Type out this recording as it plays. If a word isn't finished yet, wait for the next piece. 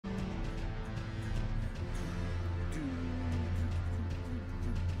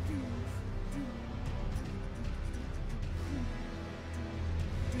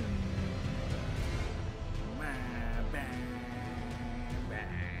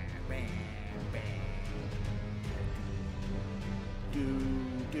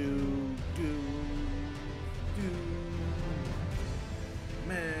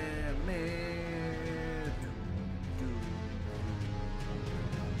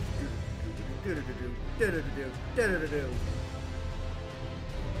Do-do-do-do. Do-do-do-do. Do-do-do-do.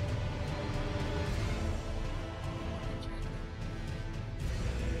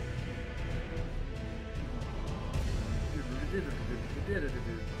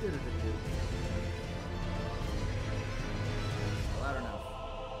 Loud enough.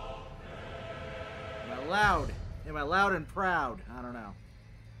 Am I loud? Am I loud and proud? I don't know.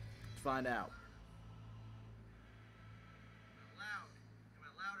 Let's find out. Am I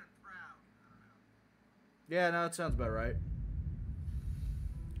loud and proud? I don't know. Yeah, no, it sounds about right.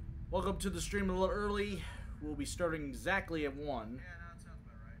 Welcome to the stream a little early. We'll be starting exactly at 1. Yeah, no, it sounds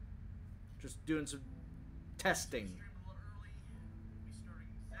about right. Just doing some testing.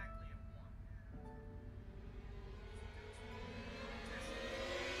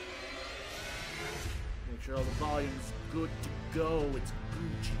 Make sure all the volume's good to go. It's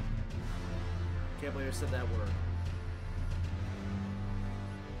Gucci. Can't believe I said that word.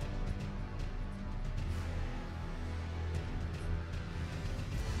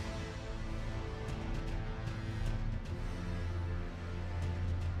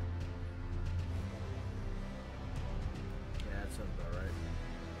 Yeah, that sounds about right.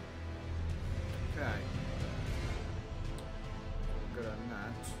 Okay. We're good on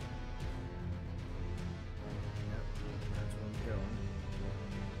that. That's where I'm going.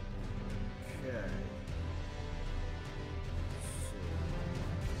 Okay. Let's see.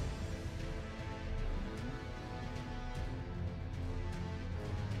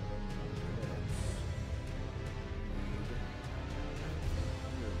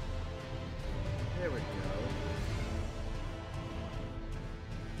 There we go.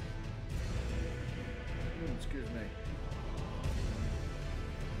 Excuse me.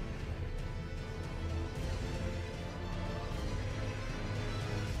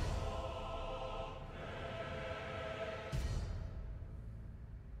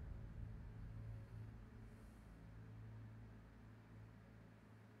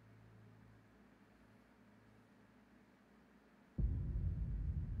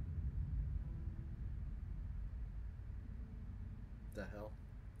 The hell?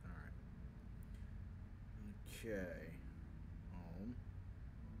 Alright. Okay. Home.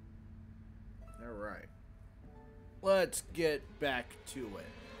 Alright. Let's get back to it.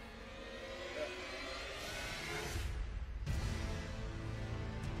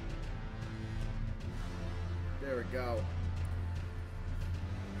 There we go.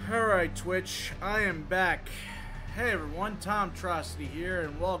 Alright, Twitch. I am back. Hey everyone, Tomtrocity here,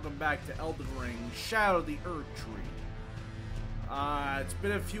 and welcome back to Elden Ring, Shadow of the Erdtree. It's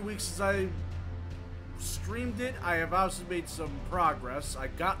been a few weeks since I streamed it. I have obviously made some progress. I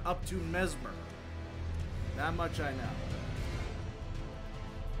got up to Messmer. That much I know.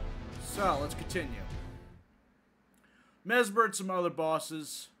 So, let's continue. Messmer and some other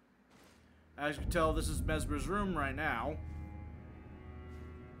bosses. As you can tell, this is Messmer's room right now.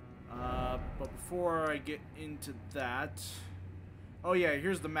 But before I get into that... Oh yeah,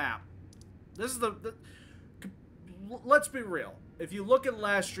 here's the map. This is the let's be real. If you look at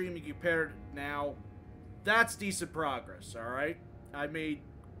last stream and compare it now, that's decent progress, alright? I made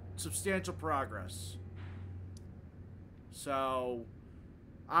substantial progress. So,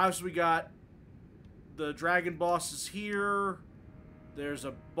 obviously we got the dragon bosses here. There's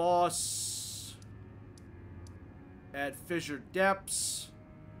a boss at Fissure Depths.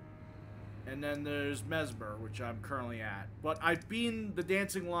 And then there's Messmer, which I'm currently at. But I've been the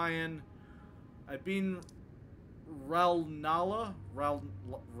Dancing Lion. I've been Rauh,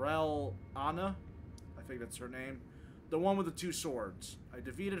 I think that's her name. The one with the 2 swords. I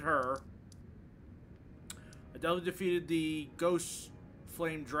defeated her. I definitely defeated the Ghost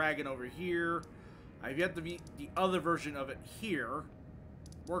Flame Dragon over here. I've yet to beat the other version of it here.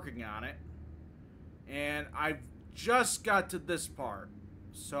 Working on it. And I've just got to this part.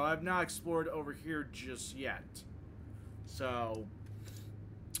 So I've not explored over here just yet. So...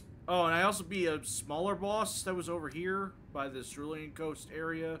 Oh, and I also beat a smaller boss that was over here by the Cerulean Coast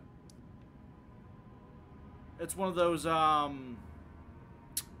area. It's one of those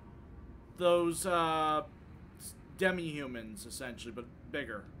demi-humans, essentially, but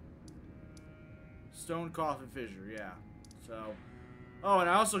bigger. Stone Coffin Fissure, yeah. So, oh, and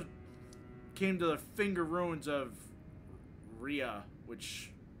I also came to the Finger Ruins of Rauh,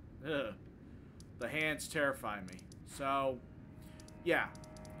 which, the hands terrify me. So, yeah.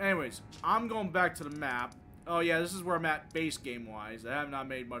 Anyways, I'm going back to the map. Oh yeah, this is where I'm at base game-wise. I have not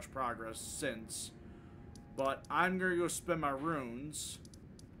made much progress since. But I'm going to go spend my runes.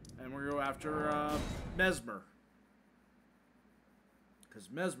 And we're going to go after Messmer. Because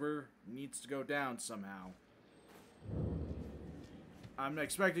Messmer needs to go down somehow. I'm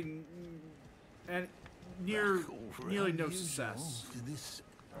expecting And nearly no success.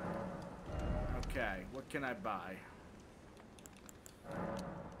 Okay, what can I buy?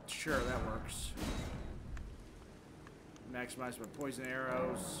 Sure, that works. Maximize my poison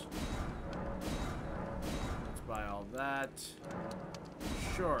arrows. Let's buy all that.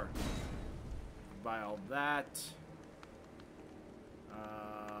 Sure. Buy all that.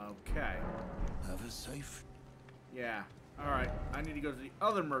 Okay. Have a safe. Yeah. Alright. I need to go to the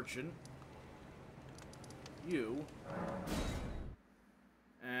other merchant. You.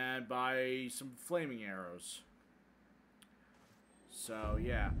 And buy some flaming arrows. So,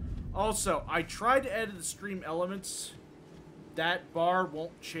 yeah. Also, I tried to edit the stream elements. That bar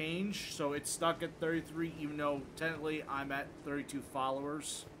won't change, so it's stuck at 33, even though technically I'm at 32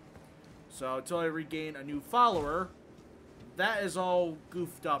 followers. So, until I regain a new follower, that is all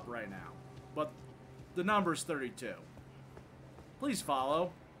goofed up right now. But the number's 32. Please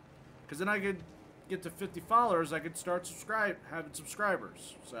follow, because then I could get to 50 followers, I could start having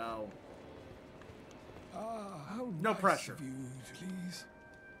subscribers. So, how no nice pressure. Of you, please.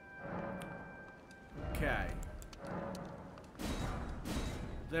 Okay.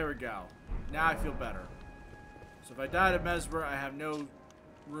 There we go. Now I feel better. So if I died of Messmer, I have no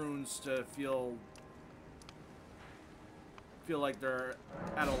runes to feel like they're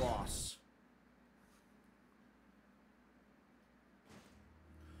at a loss.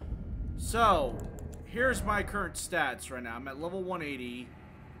 So, here's my current stats right now. I'm at level 180.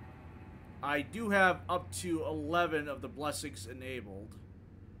 I do have up to 11 of the blessings enabled.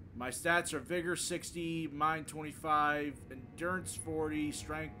 My stats are Vigor 60, Mind 25, Endurance 40,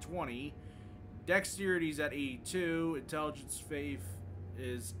 Strength 20, Dexterity's at 82, Intelligence Faith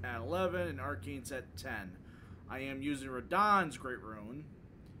is at 11, and Arcane's at 10. I am using Radahn's Great Rune.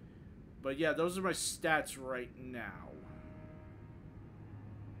 But yeah, those are my stats right now.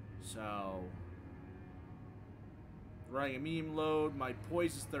 So, running a medium load, my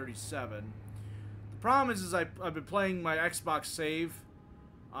poise is 37. The problem is I've been playing my Xbox save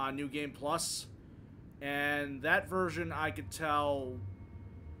on New Game Plus, and that version I could tell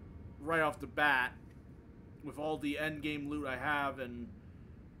right off the bat with all the end game loot I have and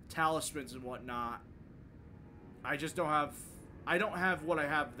talismans and whatnot. I just don't have what I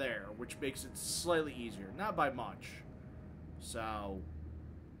have there, which makes it slightly easier, not by much. So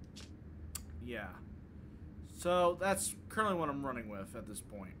yeah, so that's currently what I'm running with at this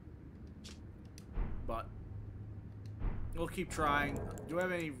point, but we'll keep trying. Do I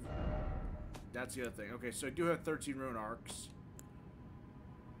have any? That's the other thing. Okay, so I do have 13 rune arcs.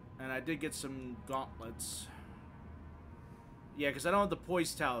 And I did get some gauntlets. Yeah, because I don't have the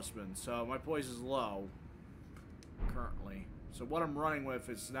poise talisman, so my poise is low currently. So what I'm running with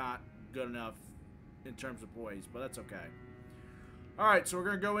is not good enough in terms of poise, but that's okay. Alright, so we're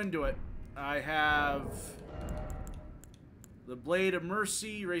going to go into it. I have the Blade of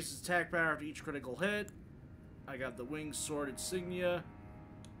Mercy, raises attack power after each critical hit. I got the Winged Sword Insignia.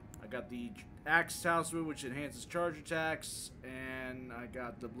 I got the Axe Talisman, which enhances charge attacks. And I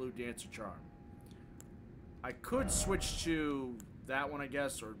got the Blue Dancer Charm. I could switch to that one, I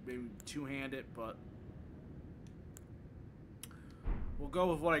guess, or maybe two-hand it, but we'll go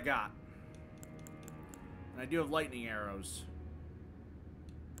with what I got. And I do have lightning arrows.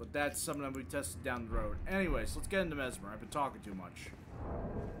 But that's something that we tested down the road. Anyways, let's get into Messmer. I've been talking too much.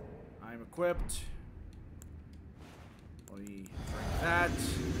 I'm equipped. Let me drink that.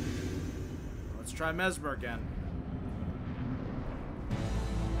 Let's try Messmer again.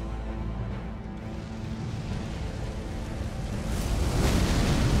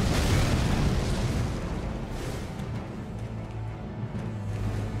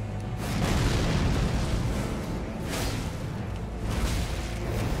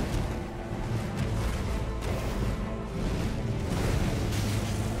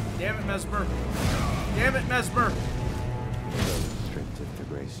 Damn it, Messmer. Damn it, Messmer. Stripped of the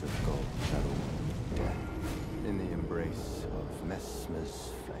grace of God, shadow, in the embrace of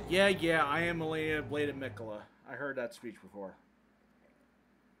Messmer's flame. Yeah, I am Melania Blade of Mikola. I heard that speech before.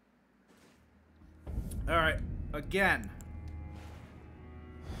 Alright, again.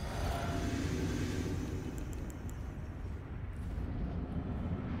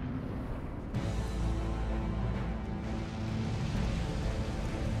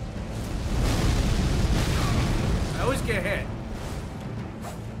 I always get hit.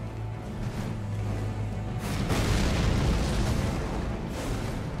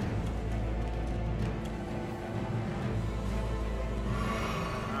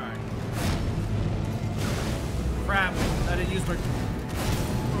 Alright. Crap. I didn't use my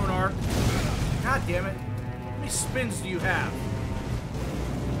rune arc. God damn it. How many spins do you have?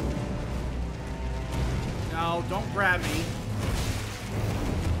 No, don't grab me.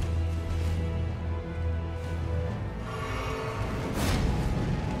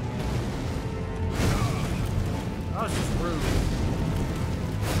 That was just rude.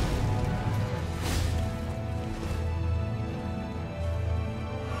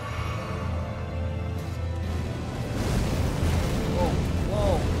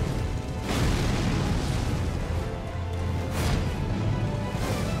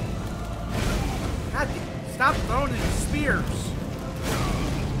 Stop throwing these spears.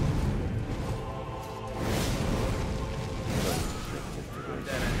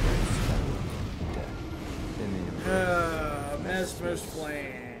 Messmer's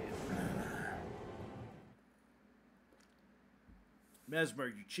flame. Messmer,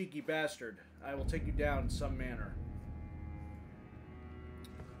 you cheeky bastard. I will take you down in some manner.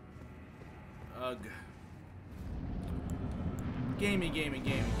 Ugh. Gaming.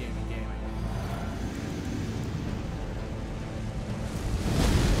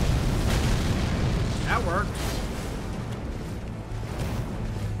 That worked.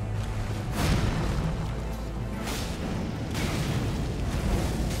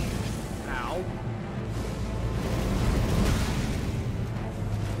 Ow.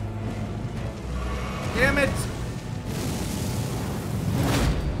 Damn it!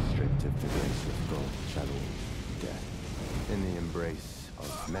 Stripped of the grace of gold, shadow, death, in the embrace of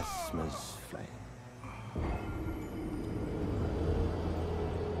Messmer's flame.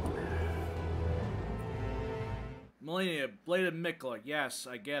 Millennia, Blade of Mikla. Yes,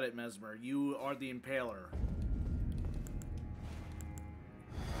 I get it, Messmer. You are the Impaler.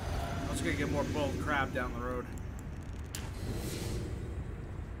 I was gonna get more bull crap down the road.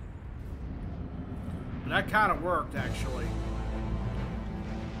 But that kind of worked, actually.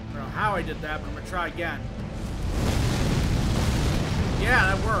 I don't know how I did that, but I'm gonna try again.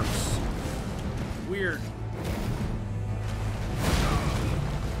 Yeah, that works. Weird.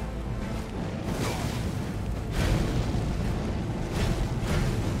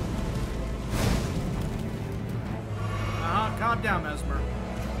 Calm down, Messmer.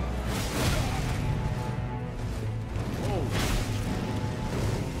 Oh.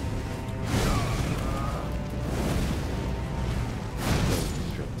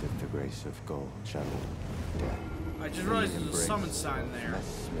 Stripped of the grace of gold, shadow, death. I just realized there's a summon sign there.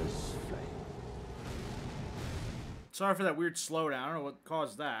 Messmer's flame. Sorry for that weird slowdown. I don't know what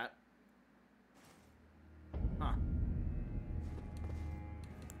caused that. Huh.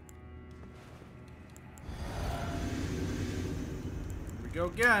 Go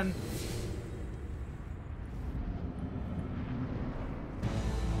again.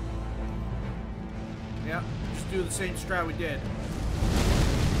 Yep, just do the same strat we did.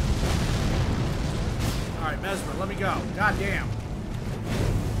 Alright, Messmer, let me go. God damn.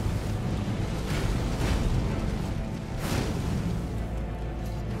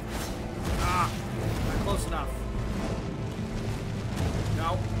 Ah, not close enough.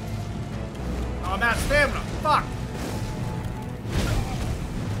 No. Oh, I'm out of stamina. Fuck.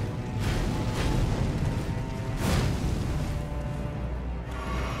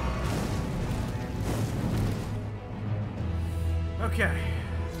 Okay.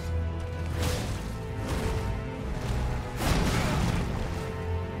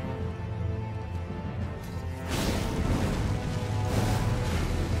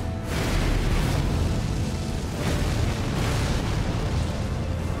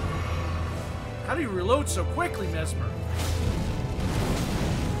 How do you reload so quickly, Messmer?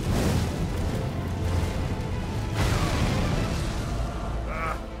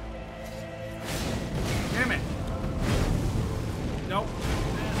 Damn it. Nope.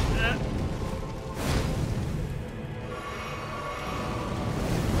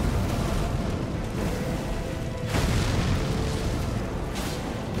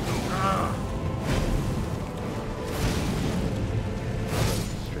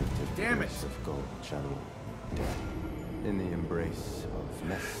 Damn it. Of gold, shadow, death, in the embrace of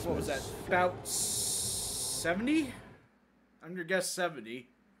Messmer's. What was that? About 70? I'm gonna guess 70.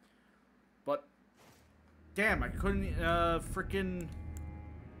 But damn, I couldn't frickin'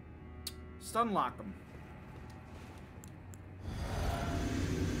 stun lock him.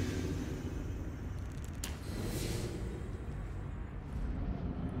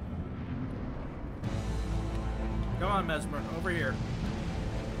 Come on, Messmer, over here.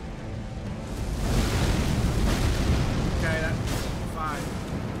 Okay, that's fine.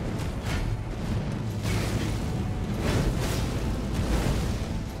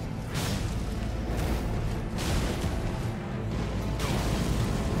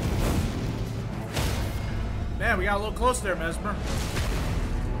 Man, we got a little close there, Messmer.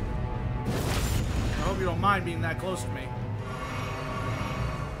 I hope you don't mind being that close to me.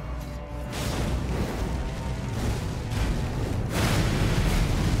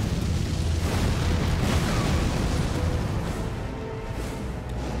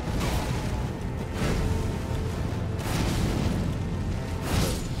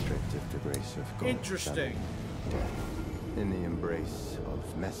 Interesting. In the embrace of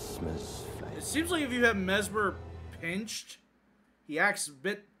Messmer's flame. It seems like if you have Messmer pinched, he acts a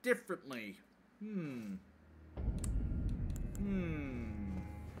bit differently.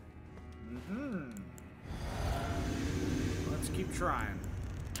 Let's keep trying.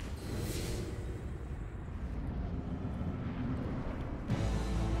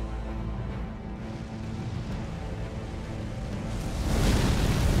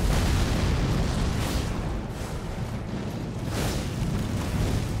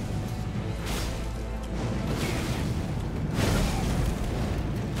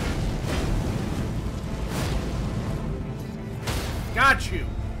 Got you.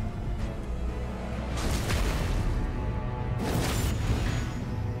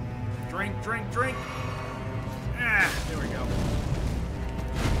 Drink, drink, drink. Ah, there we go.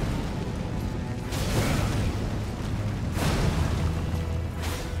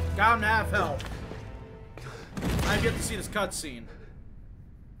 Got him to half health. I get to see this cutscene.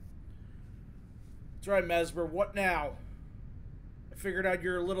 That's right, Messmer. What now? I figured out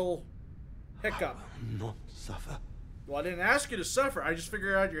your little hiccup. I will not suffer. Well, I didn't ask you to suffer. I just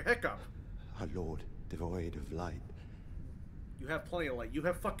figured out your hiccup. A lord devoid of light. You have plenty of light. You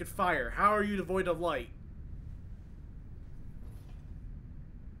have fucking fire. How are you devoid of light?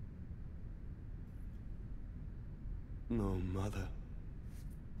 No, mother.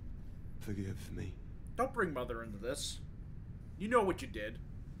 Forgive me. Don't bring mother into this. You know what you did.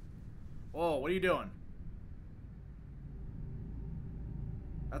 Oh, what are you doing?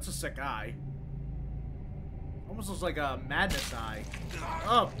 That's a sick eye. Almost looks like a madness eye.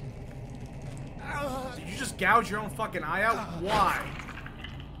 Oh! Did you just gouge your own fucking eye out? Why?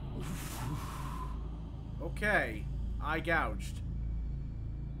 Okay. Eye gouged.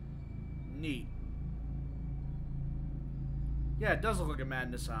 Neat. Yeah, it does look like a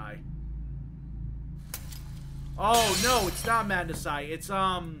madness eye. Oh, no, it's not madness eye. It's,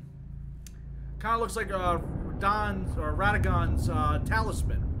 kind of looks like, Don's, or Radagon's,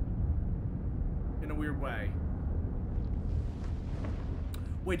 talisman. In a weird way.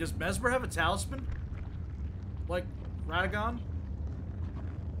 Wait, does Messmer have a talisman? Like Radagon?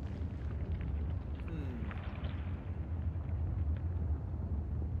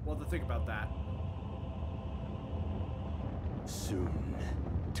 We'll have to think about that. Soon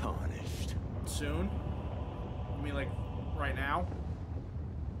tarnished. Soon? You mean like right now?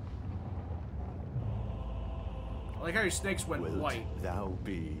 I like how your snakes went Wilt white. thou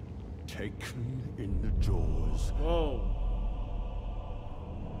be taken in the jaws Whoa.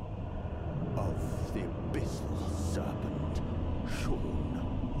 of the abyssal serpent shorn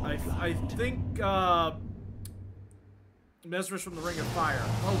of I light? think, Messmer's from the Ring of Fire.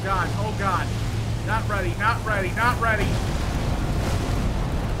 Oh god, oh god. Not ready, not ready, not ready.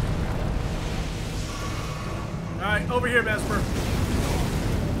 Alright, over here, Messmer.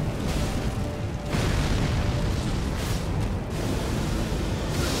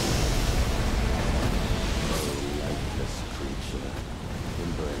 Lifeless creature,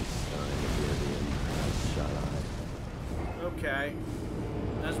 embrace thine oblivion, as shall I. Okay.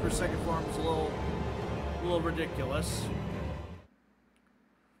 Messmer's second form is a little ridiculous.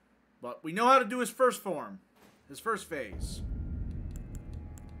 But we know how to do his first form. His first phase.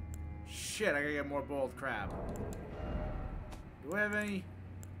 Shit, I gotta get more boiled crab. Do I have any?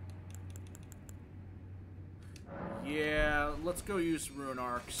 Yeah, let's go use some rune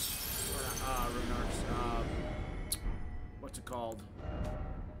arcs. Or not, rune arcs. What's it called?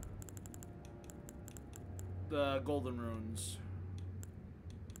 The golden runes.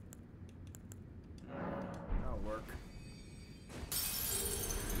 That'll work.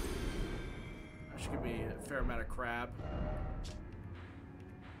 That should give me a fair amount of crab.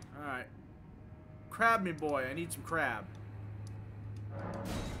 Alright. Crab me, boy. I need some crab.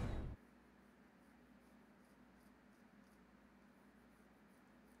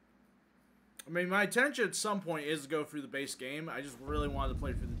 I mean, my intention at some point is to go through the base game. I just really wanted to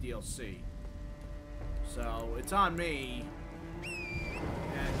play through the DLC. So, it's on me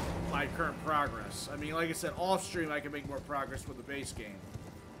and my current progress. I mean, like I said, off-stream I can make more progress with the base game.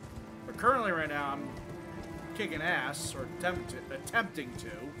 But currently right now, I'm kicking ass, or attempting to.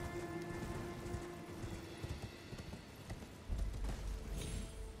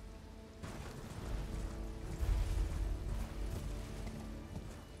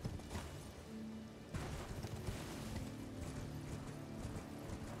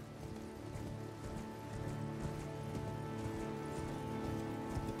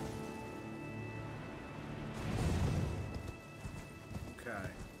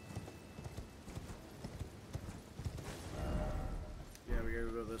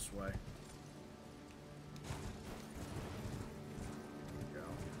 go this way. There we go.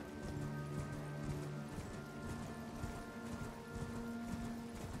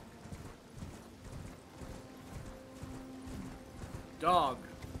 Dog.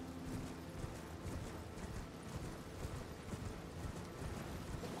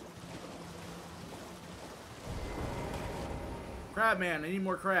 Crab man, I need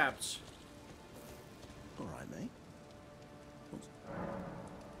more crabs. All right, mate.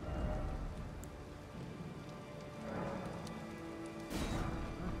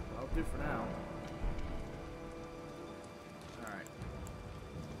 I'll do for now. Alright.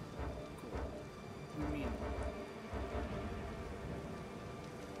 Cool. What do you mean?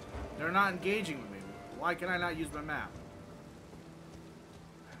 They're not engaging with me. Why can I not use my map?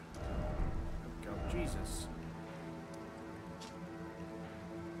 There we go. Jesus.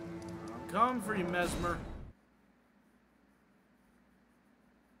 I'm coming for you, Messmer.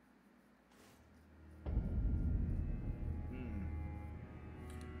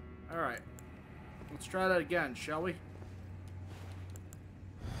 Alright. Let's try that again, shall we?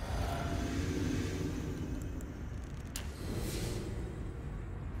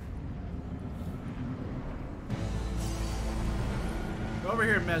 Over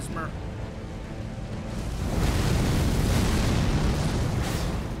here, Messmer.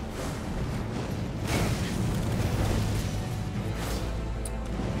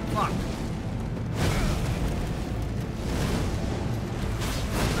 Fuck.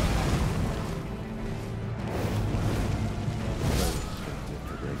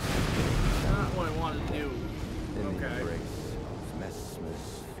 Not what I wanted to do. Okay. Messmer's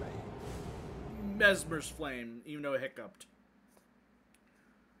flame. Messmer's flame, even though it hiccuped.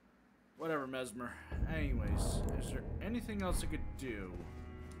 Whatever, Messmer. Anyways, is there anything else I could do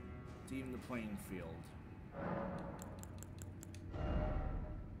to even the playing field?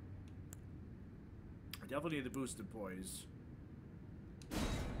 I definitely need the boosted poise.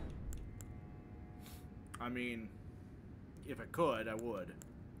 I mean, if I could, I would.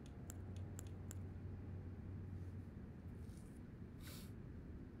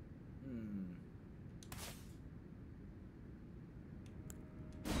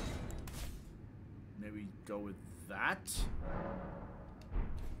 Maybe go with that.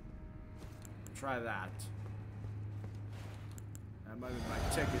 Try that. That might be my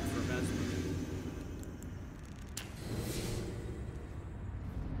ticket for Messmer.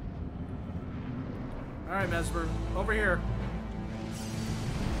 Alright, Messmer. Over here.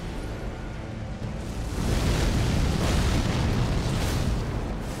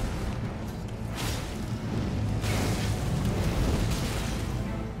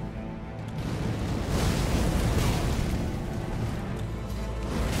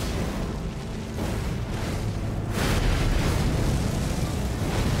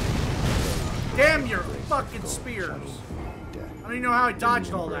 Damn your fucking spears! I don't even know how I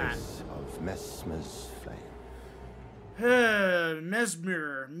dodged all that. Of Messmer's flame.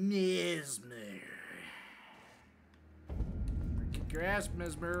 Messmer. Kick your ass,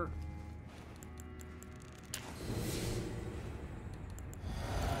 Messmer.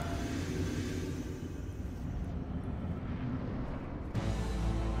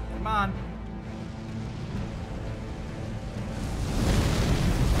 Come on.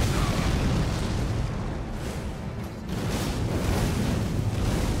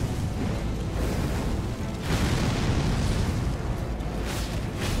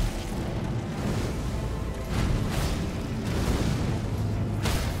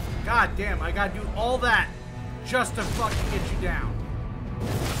 God damn, I gotta do all that just to fucking get you down.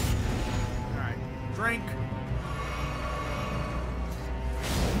 Alright, drink.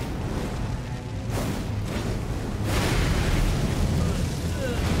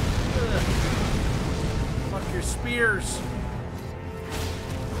 Fuck your spears.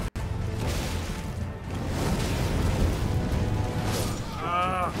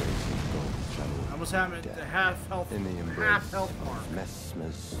 I almost have it the half health mark.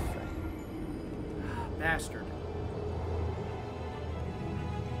 Messmer's flame. Bastard.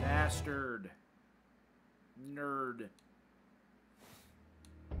 Bastard. Nerd.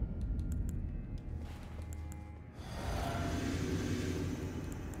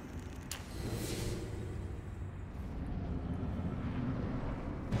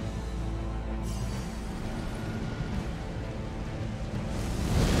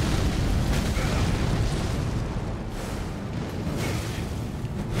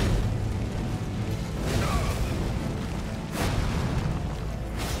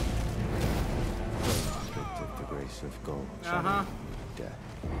 Of gold, death,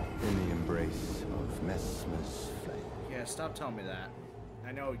 in the embrace of Messmer's flame. Yeah, stop telling me that.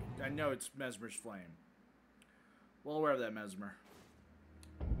 I know it's Messmer's flame. Well aware of that, Messmer.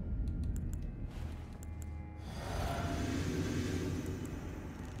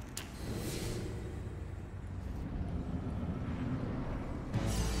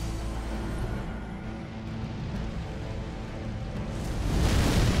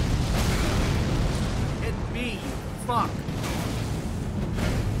 Hit me, fuck.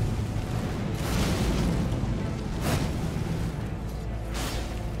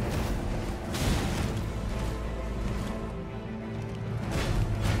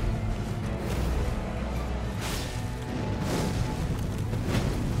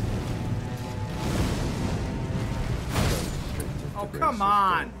 Come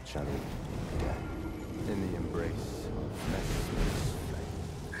on! In the embrace of Messmer's flame.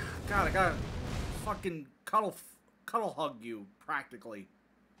 God, I gotta fucking cuddle hug you, practically.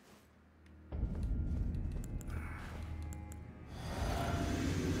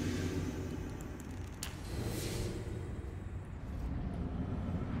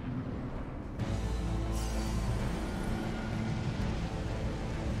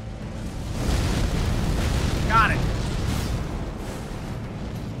 Got it.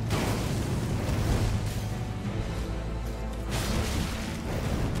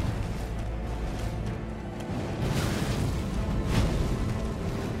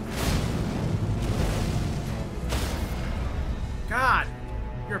 God,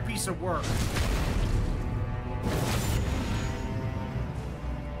 you're a piece of work.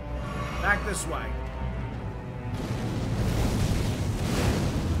 Back this way.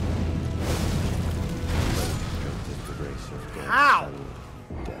 How?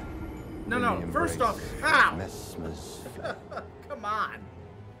 No, first off, how? Come on.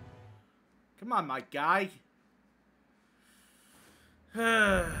 Come on, my guy.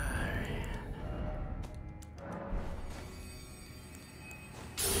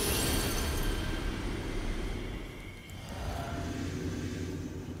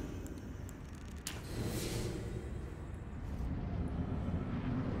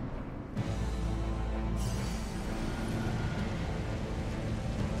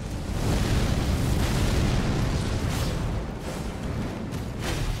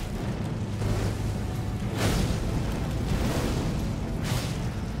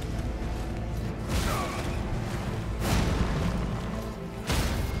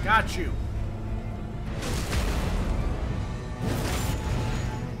 Got you.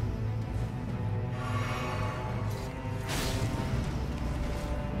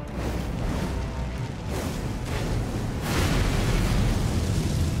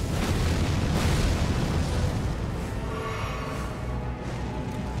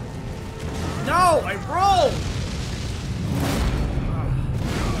 No, I rolled.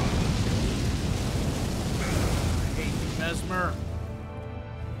 I hate you, Messmer.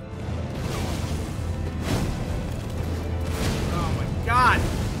 God!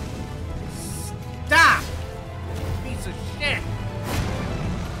 Stop! Piece of shit!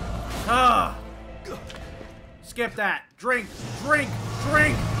 Ugh. Skip that. Drink! Drink!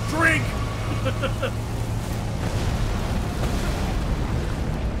 Drink! Drink!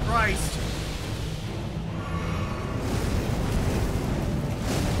 Christ.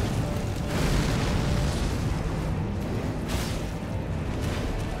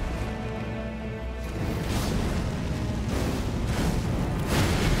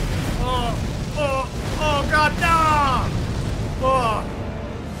 God, no! Oh,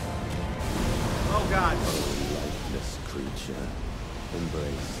 oh God. Lifeless creature,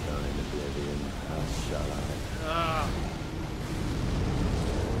 embrace thine oblivion, how shall I?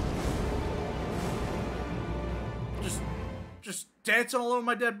 Just dance all over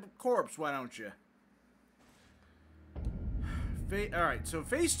my dead corpse, why don't you? Alright, so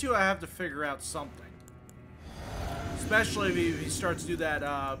phase 2 I have to figure out something. Especially if he starts to do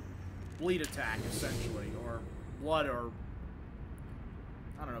that, bleed attack, essentially, or blood, or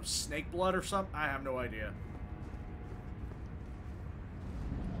I don't know, snake blood or something. I have no idea.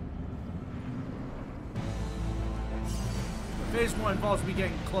 But phase 1 involves me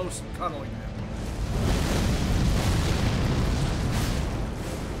getting close and cuddling him.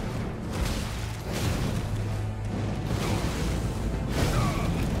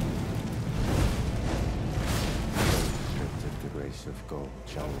 Stripped of the grace of gold,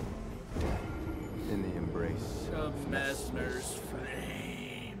 channel. In the embrace of Messmer's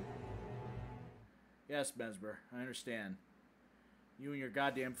flame. Yes, Messmer, I understand. You and your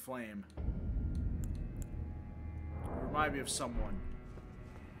goddamn flame. You remind me of someone.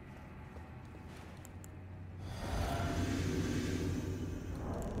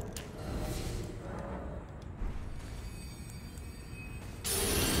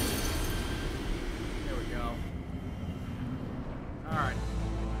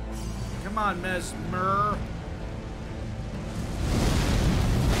 on, Messmer.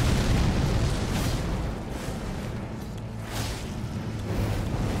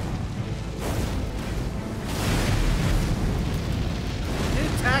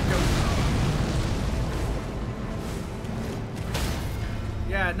 Attack him.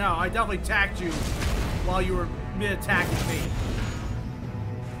 Yeah, no, I definitely attacked you while you were mid-attacking me.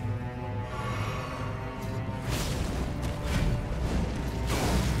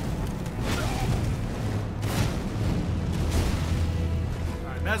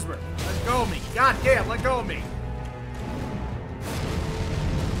 Alright, Messmer, let go of me. God damn, let go of me.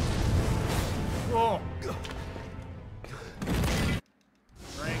 Whoa.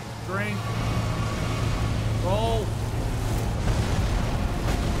 Drink. Roll.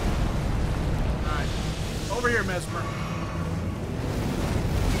 Alright. Over here, Messmer.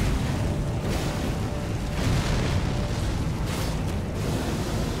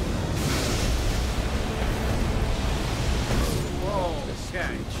 Whoa,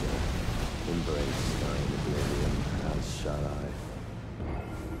 okay. Embrace thine oblivion, as shall I.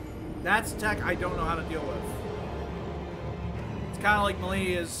 That's tech I don't know how to deal with. It's kind of like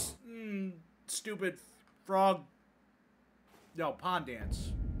Malia's stupid frog, no, pond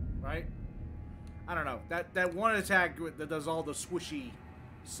dance, right? I don't know. That one attack that does all the squishy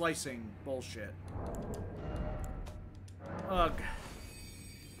slicing bullshit. Ugh.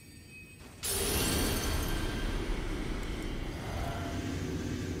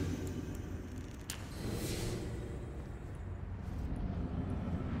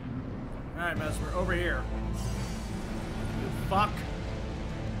 Alright, Messmer, over here. You fuck.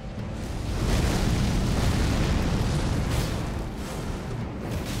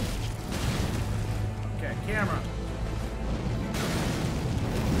 Okay, camera.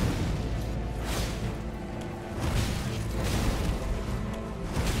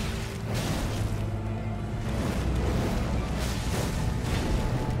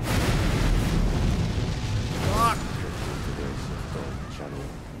 Fuck.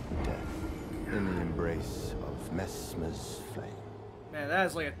 In the embrace of Messmer's flame. Man, that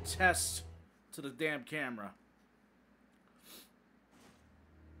is like a test to the damn camera.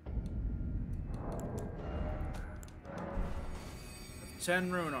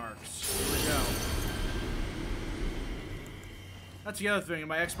 10 rune arcs. Here we go. That's the other thing. In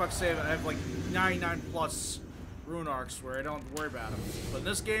my Xbox save, I have like 99 plus rune arcs where I don't have to worry about them. But in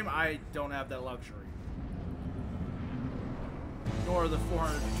this game, I don't have that luxury. Nor the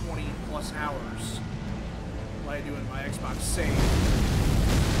 420 plus hours like I do in my Xbox save.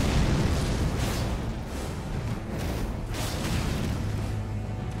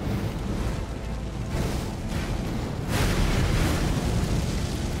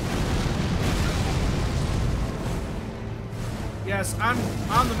 Yes, I'm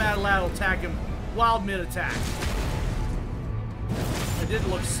the mad lad will attack him while mid-attack. I did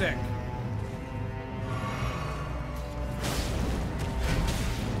look sick.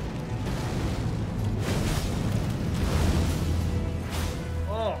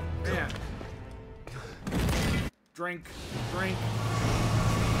 Oh, man. Drink.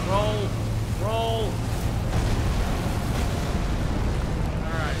 Roll.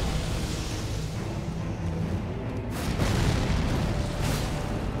 Alright.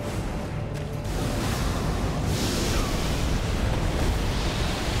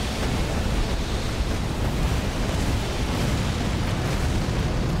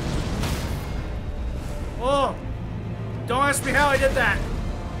 Oh! Don't ask me how I did that!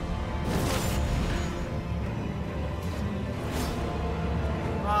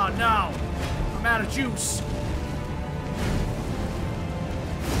 Oh no! I'm out of juice!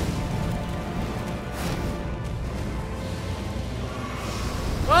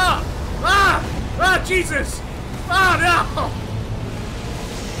 Ah! Ah! Ah, Jesus! Oh no!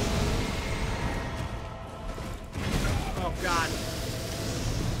 Oh god.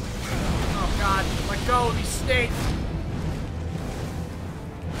 Oh god, let go of me, snake!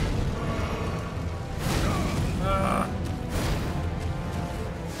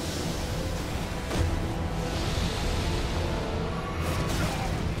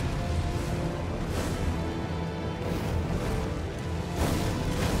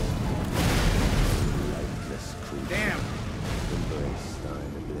 Damn.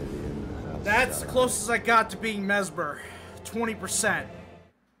 That's the closest I got to being Messmer. 20%.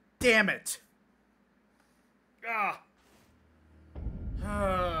 Damn it.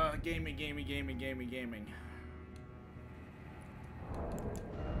 Gaming.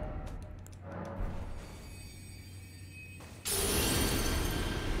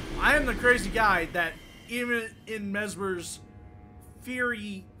 I am the crazy guy that even in Messmer's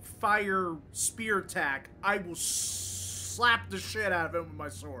fire spear attack, I will slap the shit out of him with my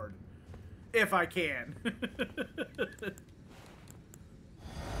sword. If I can.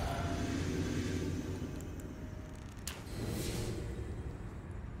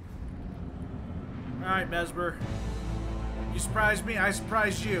 Alright, Messmer. You surprised me, I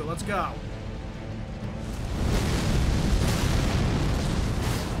surprised you. Let's go.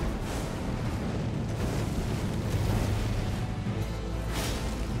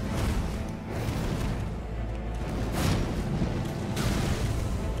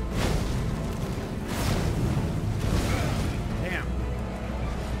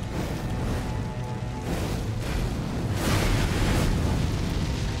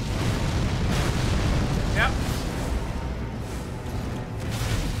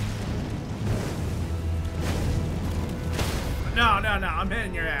 No, I'm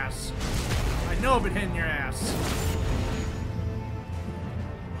hitting your ass. I know I've been hitting your ass.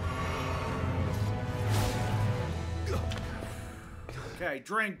 Okay,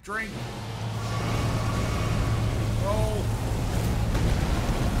 drink. Roll.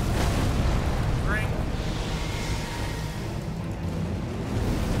 Drink.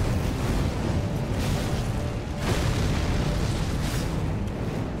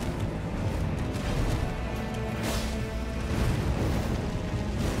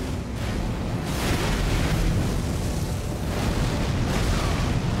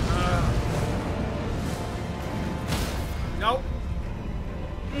 Nope.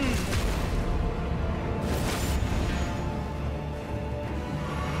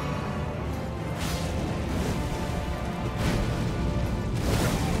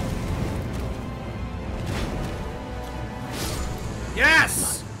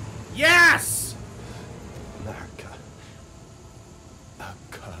 Yes! Yes! Marika. A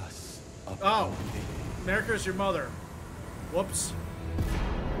curse upon Oh. thee. Marika's your mother. Whoops.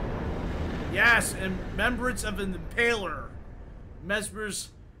 Yes, and remembrance of an impaler. Messmer's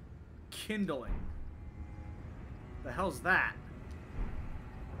kindling. The hell's that?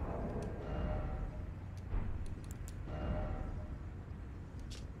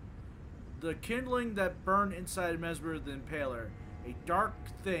 The kindling that burned inside Messmer the Impaler, a dark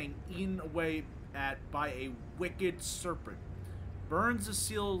thing eaten away at by a wicked serpent, burns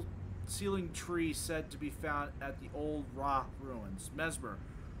the sealing tree said to be found at the old Rauh ruins. Messmer,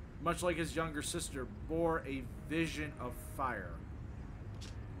 much like his younger sister, bore a vision of fire.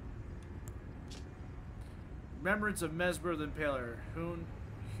 Remembrance of Messmer the Impaler, hewn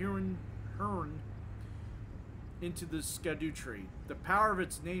into the Skadu tree. The power of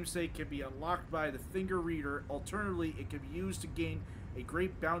its namesake can be unlocked by the finger reader. Alternatively, it can be used to gain a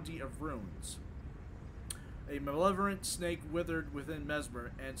great bounty of runes. A malevolent snake withered within Messmer,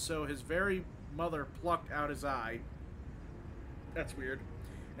 and so his very mother plucked out his eye. That's weird.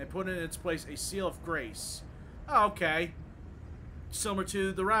 And put in its place a seal of grace. Oh, okay. Similar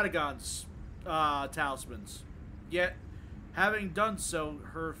to the Radagon's talismans. Yet, having done so,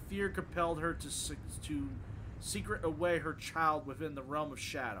 her fear compelled her to secret away her child within the realm of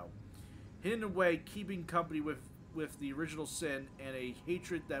shadow. Hidden away, keeping company with the original sin and a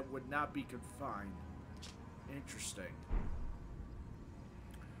hatred that would not be confined. Interesting.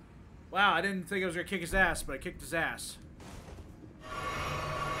 Wow, I didn't think I was going to kick his ass, but I kicked his ass.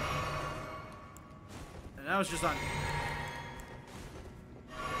 And that was just on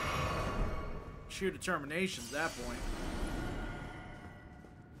sheer determination at that point.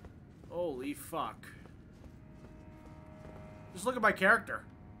 Holy fuck. Just look at my character.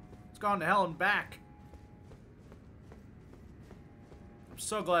 It's gone to hell and back. I'm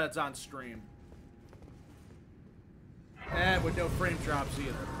so glad it's on stream. And with no frame drops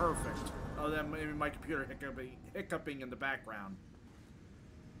either. Perfect. Oh, then maybe my computer hiccuping in the background.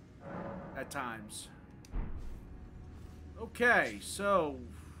 At times. Okay, so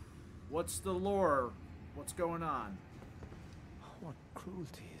what's the lore? What's going on? What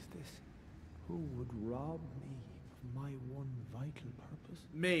cruelty is this? Who would rob me of my one vital purpose?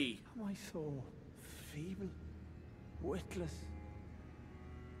 Me. Am I so feeble, witless,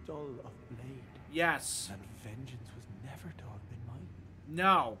 dull of blade? Yes. And vengeance was never to have been mine?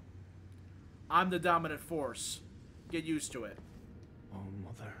 No. I'm the dominant force. Get used to it. Oh,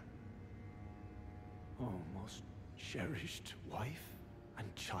 mother. Oh, most cherished wife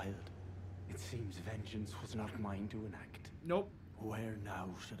and child. It seems vengeance was not mine to enact. Nope. Where now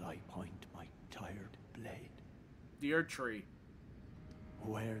should I point my tired blade? The Earth Tree.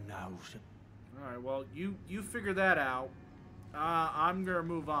 Where now should... Alright, well, you figure that out. I'm gonna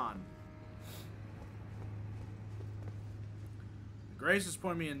move on. Grace is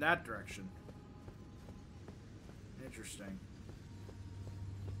pointing me in that direction. Interesting.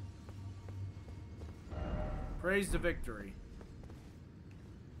 Praise the victory.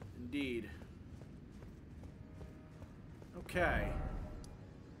 Indeed. Okay.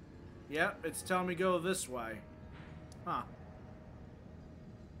 Yep, it's telling me go this way. Huh.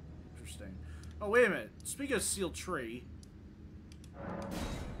 Interesting. Oh, wait a minute. Speaking of sealed tree.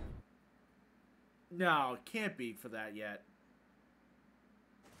 No, it can't be for that yet.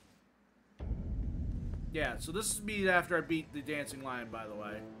 Yeah, so this is me after I beat the dancing lion, by the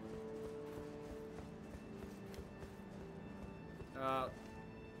way.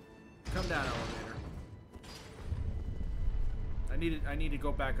 Come down, elevator. I need to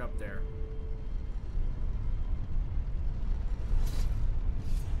go back up there.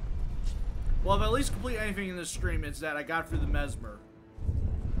 Well, if I at least complete anything in this stream, it's that I got through the Messmer.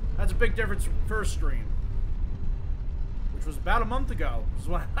 That's a big difference from first stream, which was about a month ago. This is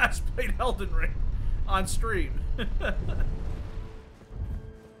when I last played Elden Ring on stream. I've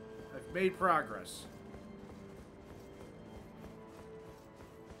made progress.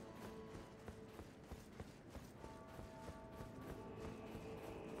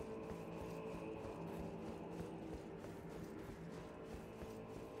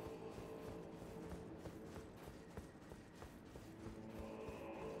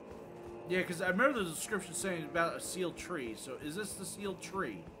 Yeah, because I remember the description saying about a sealed tree. So is this the sealed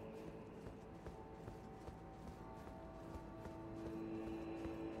tree?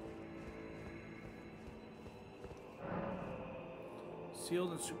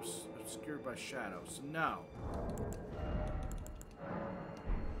 Sealed and obscured by shadows. No.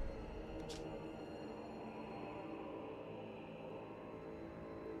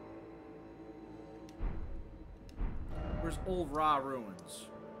 Where's Old Rauh ruins?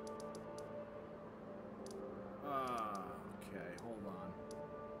 Okay, hold on.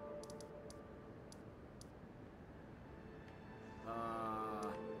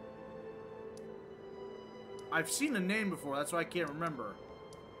 I've seen the name before, that's why I can't remember.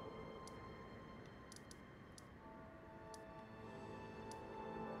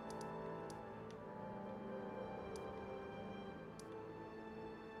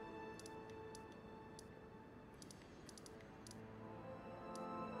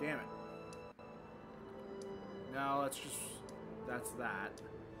 Damn it. No, that's that.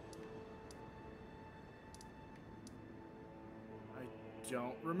 I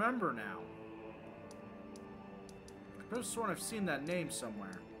don't remember now. I could have sworn I've seen that name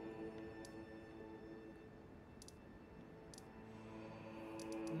somewhere.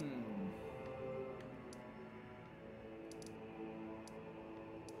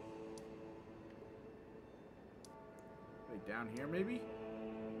 Wait, down here maybe?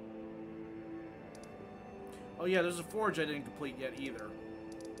 Oh yeah, there's a forge I didn't complete yet either.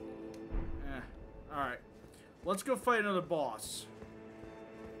 Alright. Let's go fight another boss.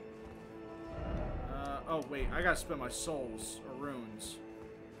 Oh wait, I gotta spend my souls, or runes.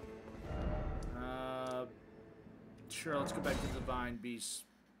 Sure, let's go back to Divine Beast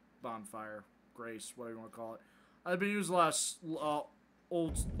Bonfire. Grace, whatever you want to call it. I've been using a lot of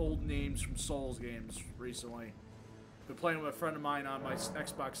old names from Souls games recently. Been playing with a friend of mine on my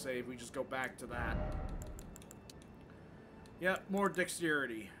Xbox save, we just go back to that. Yep, more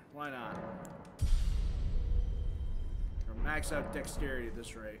dexterity. Why not? Or max out dexterity at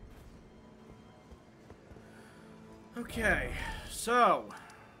this rate. Okay, so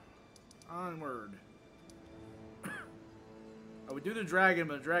onward. I would do the dragon,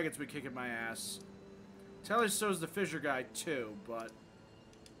 but the dragon's been kicking my ass. Tell you so's the Fisher guy too, but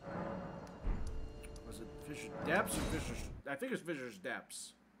was it Fisher Depths or Fisher's? I think it's Fisher's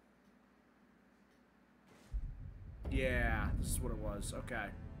Depths. Yeah, this is what it was. Okay.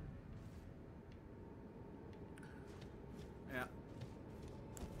 Yeah.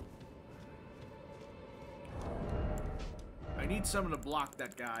 I need someone to block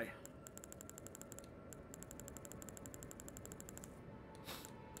that guy.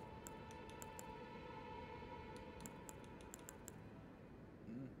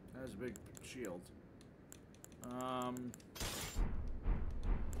 That has a big shield.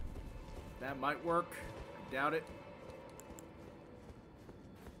 That might work. I doubt it.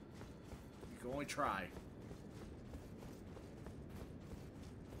 You can only try.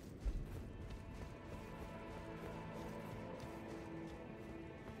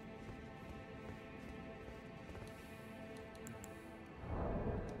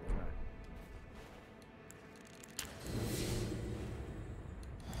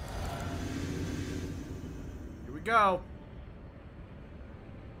 Go.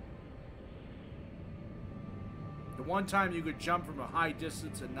 The one time you could jump from a high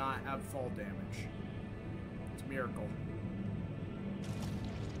distance and not have fall damage. It's a miracle.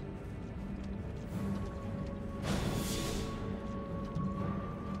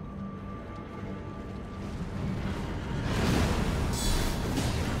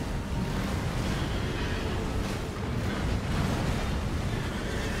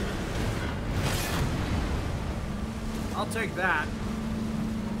 take that.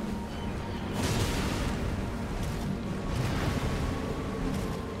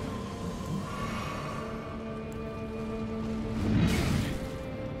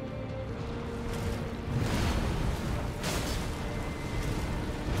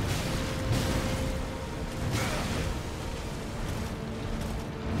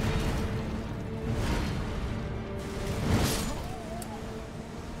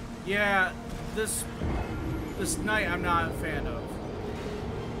 Yeah, this knight I'm not a fan of.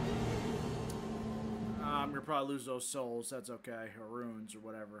 I'm gonna probably lose those souls. That's okay, or runes or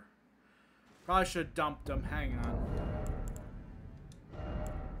whatever. Probably should have dumped them. Hang on.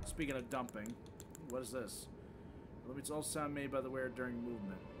 Speaking of dumping, what is this? Limits all sound made by the wearer during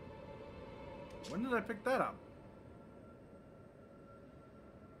movement. When did I pick that up?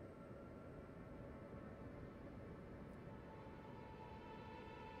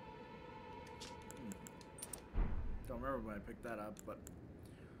 Don't remember when I picked that up, but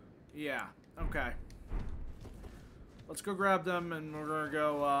yeah, okay. Let's go grab them, and we're gonna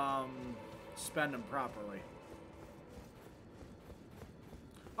go spend them properly.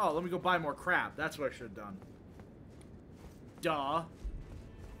 Oh, let me go buy more crap. That's what I should have done. Duh. All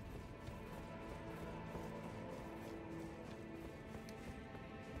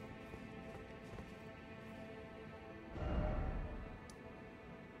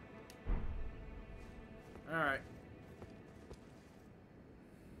right.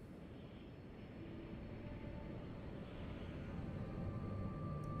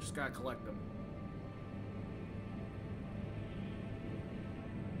 Just gotta collect them.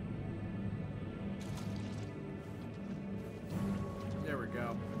 There we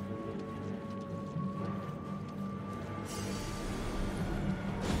go.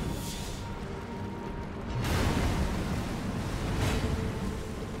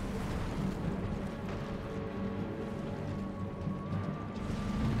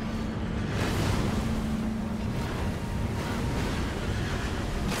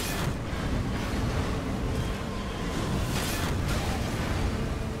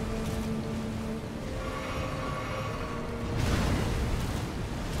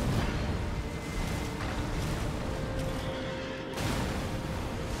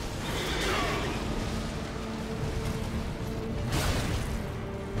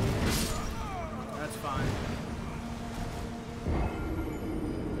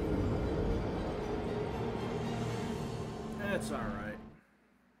 It's alright.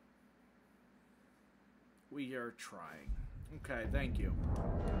 We are trying. Okay, thank you.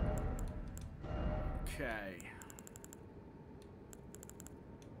 Okay.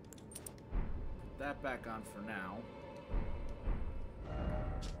 Put that back on for now.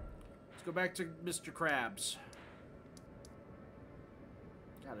 Let's go back to Mr. Krabs.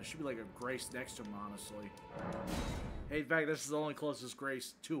 God, there should be like a Grace next to him, honestly. Hey, in fact, this is the only closest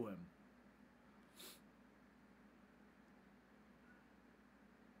Grace to him.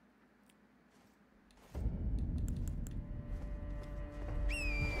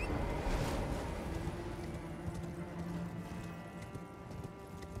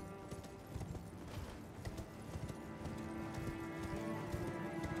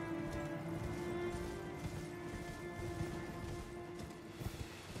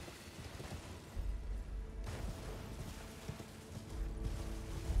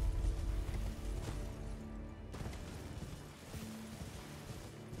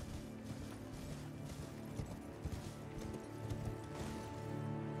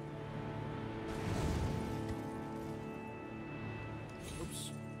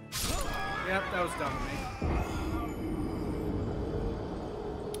 Yep, that was dumb of me.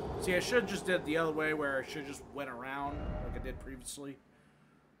 See, I should have just did the other way, where I should have just went around like I did previously.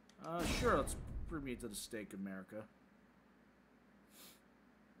 Sure, let's bring me to the stake, Marika.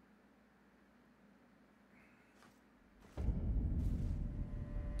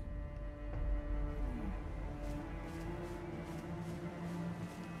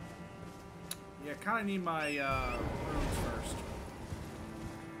 Yeah, I kind of need my runes first.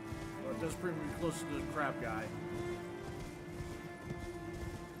 It does bring me closer to the crab guy.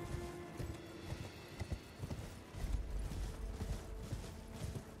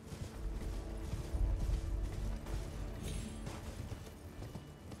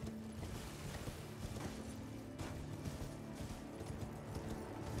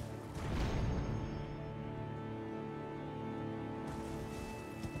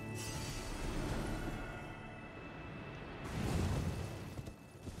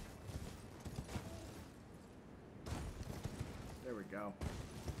 There we go.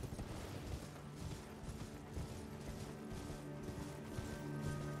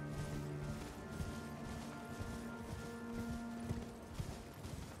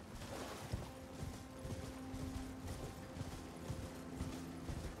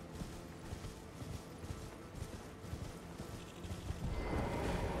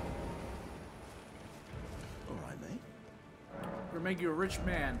 Or make you a rich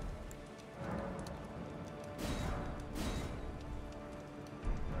man.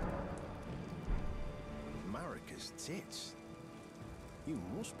 Marika's tits. You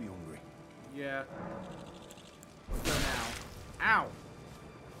must be hungry. Yeah. Let's go now. Ow!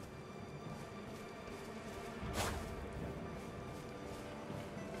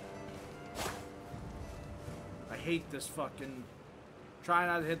 I hate this fucking... Try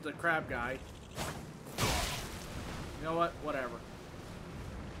not to hit the crab guy. You know what? Whatever.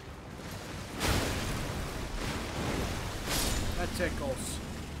 That tickles.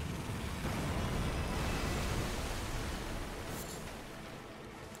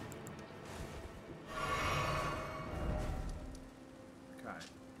 Okay.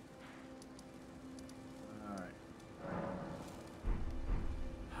 Alright.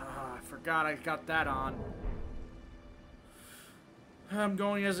 I forgot I got that on. I'm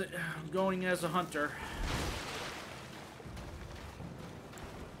going as a hunter.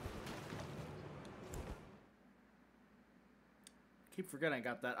 Keep forgetting I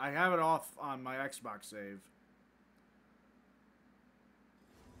got that. I have it off on my Xbox save.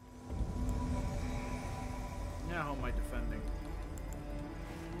 Now how am I defending?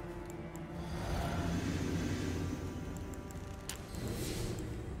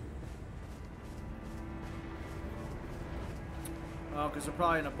 Oh, because they're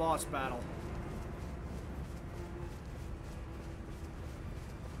probably in a boss battle.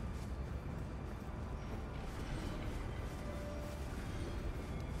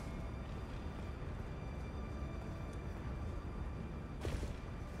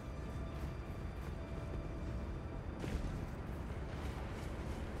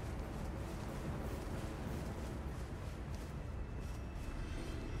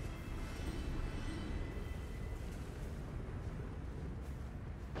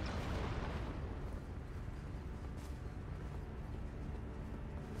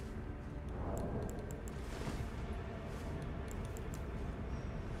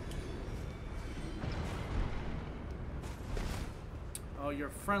 Oh, you're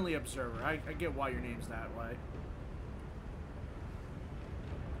a friendly observer. I get why your name's that way.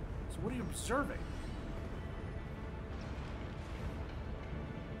 So what are you observing?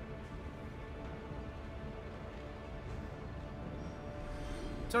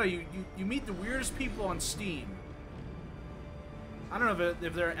 Tell you, you meet the weirdest people on Steam. I don't know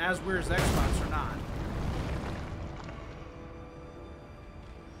if they're as weird as Xbox or not.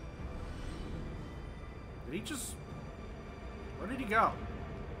 Did he just... Where did he go?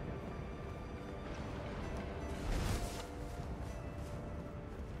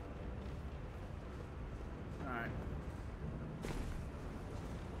 Alright.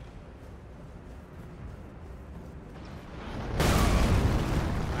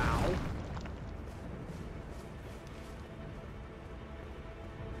 Ow.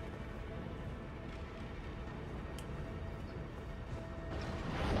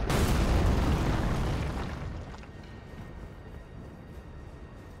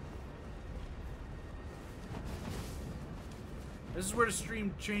 This is where the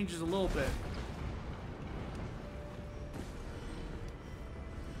stream changes a little bit.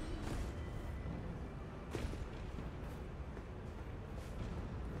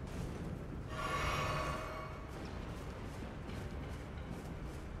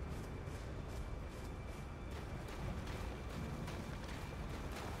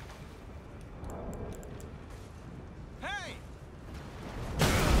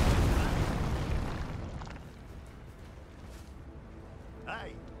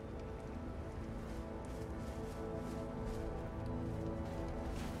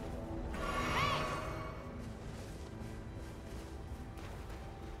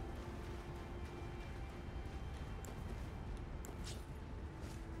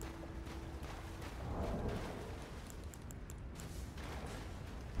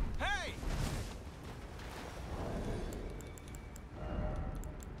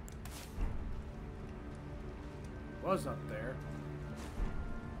 Was up there.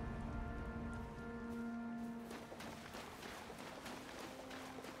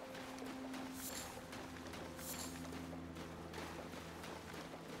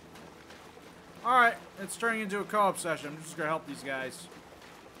 Alright, it's turning into a co-op session. I'm just gonna help these guys.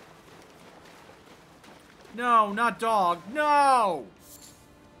 No, not dog. No!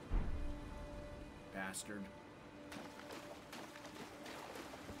 Bastard.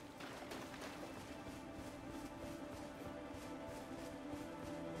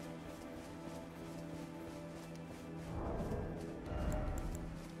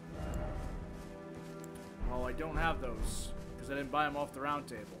 I don't have those because I didn't buy them off the round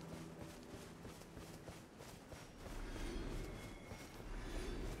table.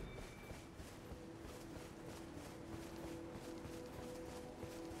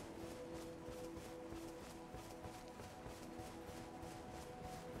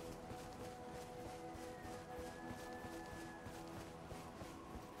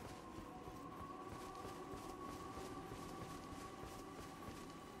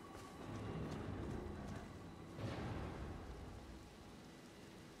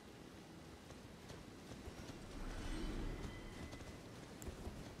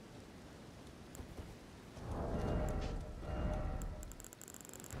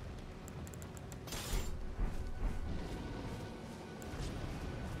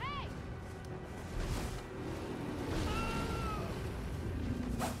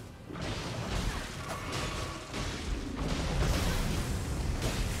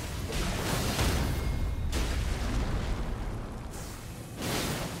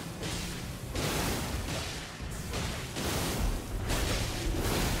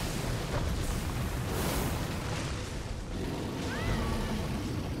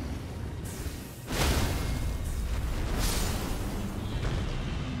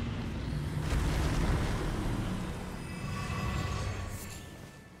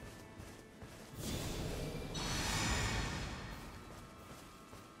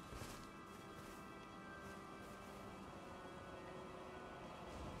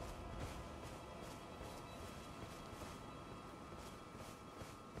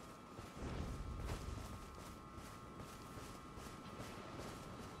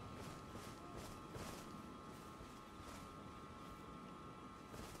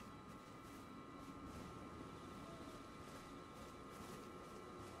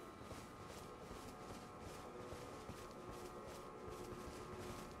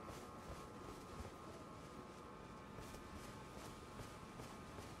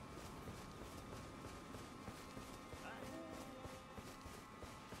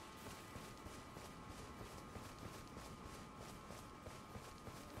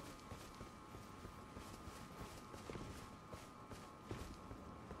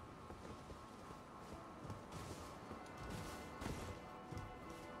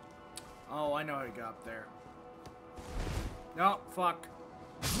 Oh, I know how he got up there. No, fuck.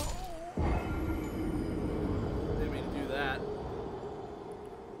 Didn't mean to do that.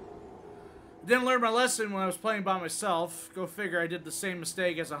 Didn't learn my lesson when I was playing by myself. Go figure, I did the same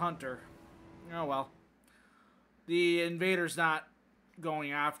mistake as a hunter. Oh well. The invader's not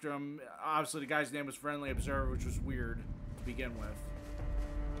going after him. Obviously, the guy's name was Friendly Observer, which was weird to begin with.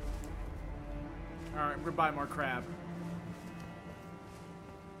 Alright, I'm gonna buy more crab.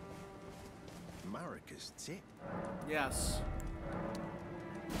 Marika's tit. Yes.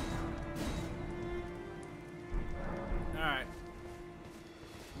 Alright.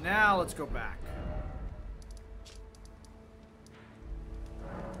 Now let's go back.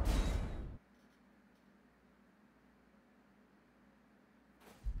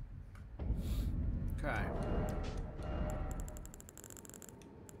 Okay.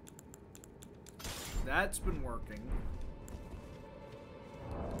 That's been working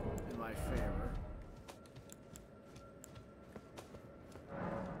in my favor.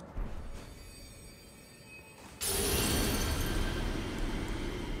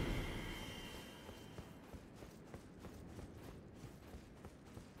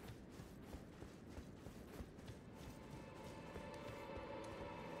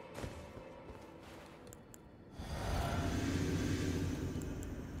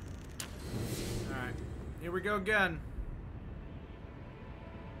 Here we go again.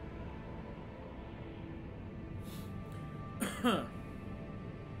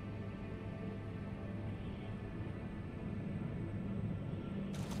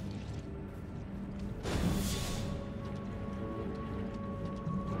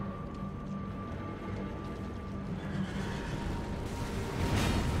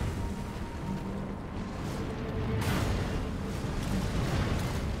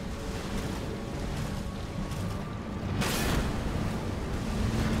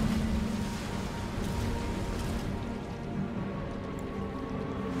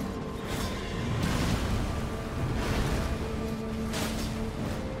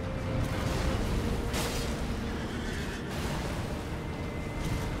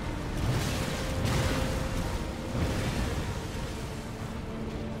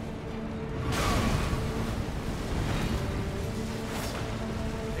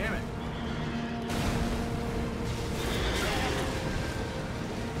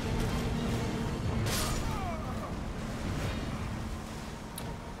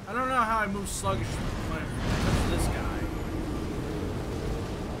 I move sluggish when it comes to this guy.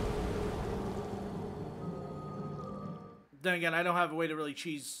 Then again, I don't have a way to really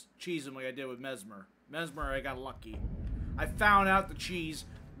cheese him like I did with Messmer. Messmer, I got lucky. I found out the cheese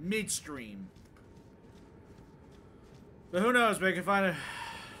midstream. But who knows, maybe I can find a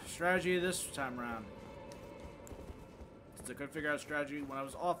strategy this time around. Since I couldn't figure out a strategy when I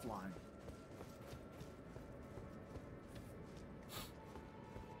was offline.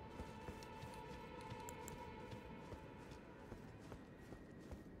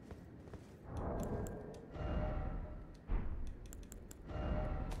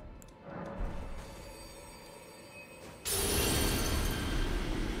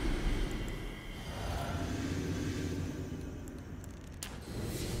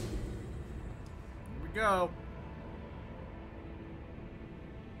 Go.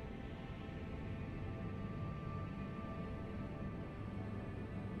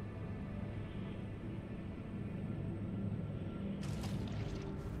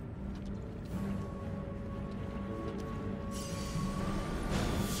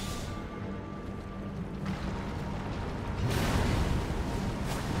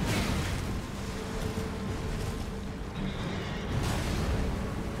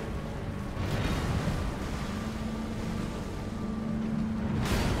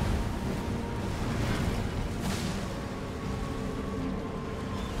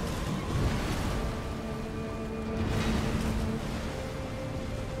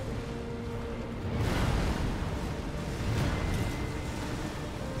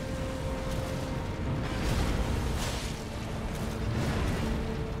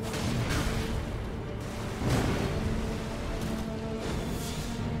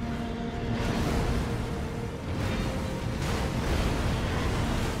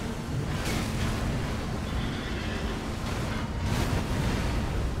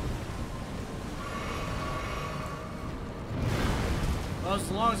 Well,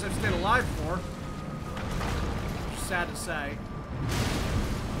 as long as I've stayed alive for. Which is sad to say.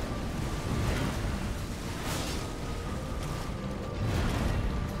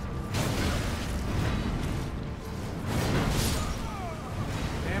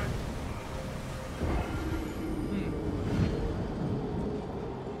 Damn it.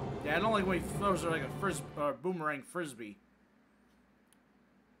 Yeah, I don't like when he throws it like a boomerang frisbee.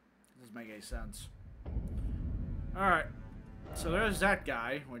 Doesn't make any sense. Alright. So there's that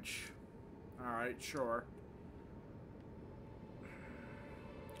guy, which... Alright, sure.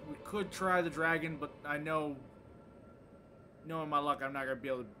 We could try the dragon, but I know... Knowing my luck, I'm not going to be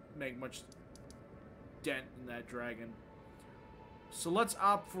able to make much dent in that dragon. So let's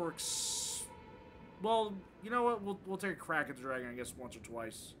opt for... Well, you know what? We'll take a crack at the dragon, I guess, once or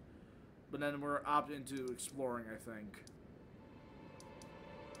twice. But then we're opting into exploring, I think.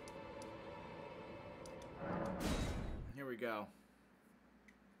 Here we go.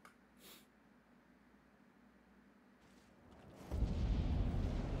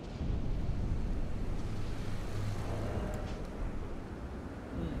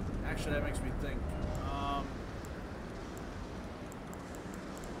 Actually, that makes me think.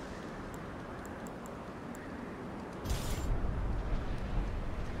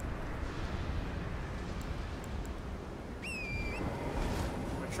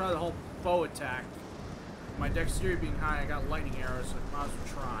 Try the whole bow attack. My dexterity being high, I got lightning arrows, so I might as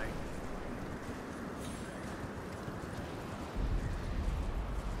well try.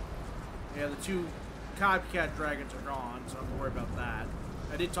 Yeah, the two copycat dragons are gone, so I don't worry about that.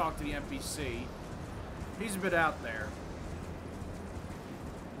 I did talk to the NPC. He's a bit out there.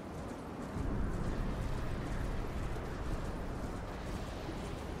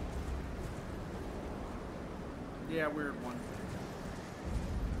 Yeah, weird one.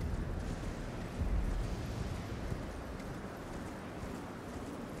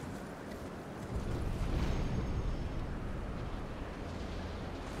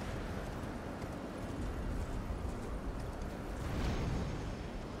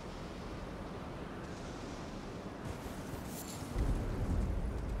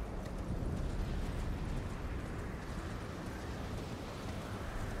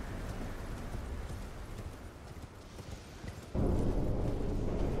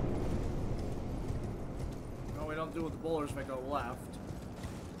 Do with the boulders if I go left.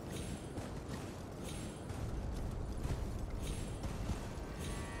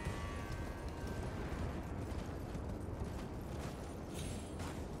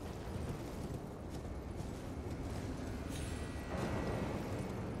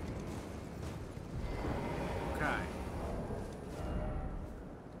 Okay.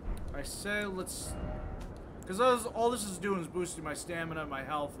 I say let's... Because all this is doing is boosting my stamina, my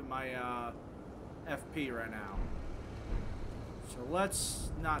health, and my FP right now. So let's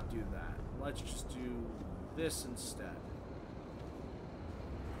not do that. Let's just do this instead.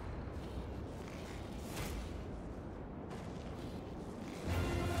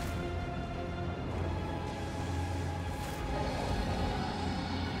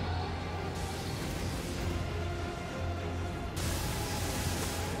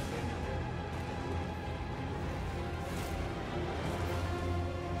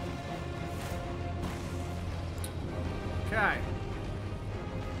 Okay.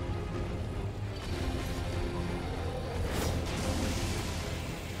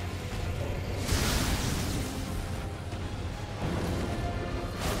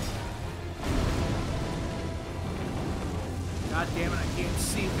 God damn it, I can't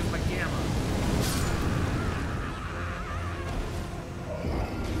see with my camera.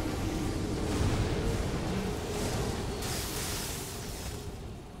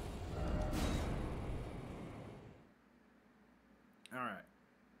 Alright.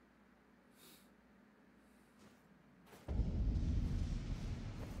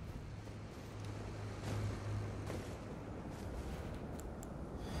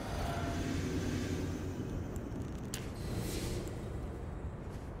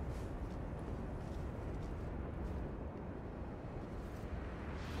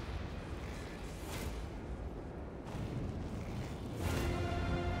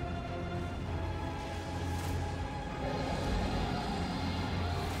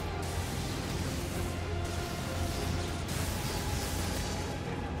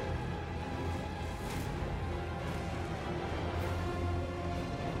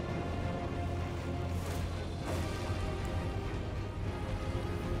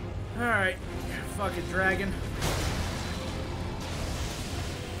 Alright, fucking dragon.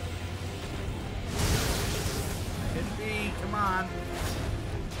 Hit B, come on.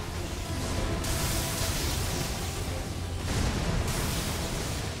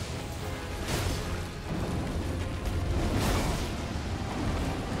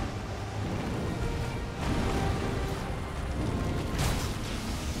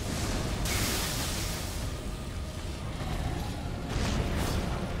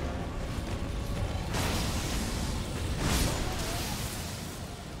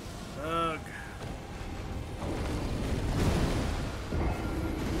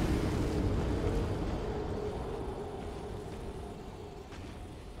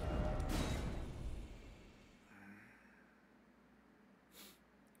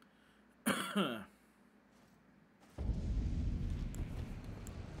 Directly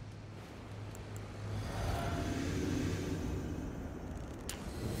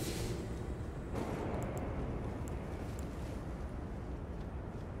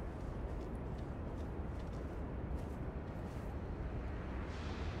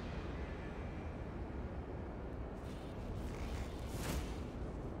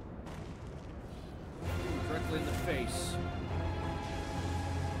in the face.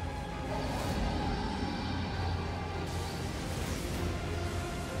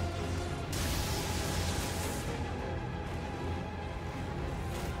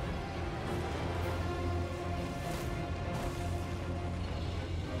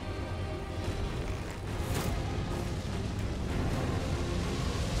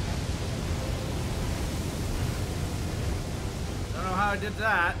 Don't know how I did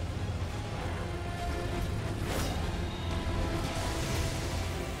that.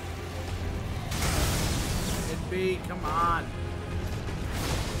 B, come on.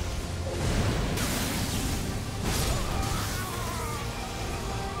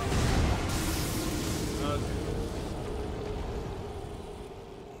 Okay.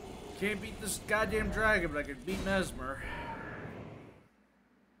 Can't beat this goddamn dragon, but I can beat Messmer.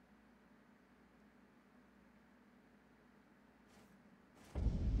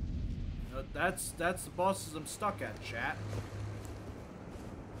 That's the bosses I'm stuck at, chat.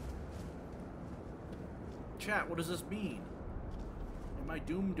 Chat, what does this mean? Am I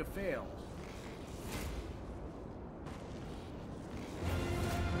doomed to fail?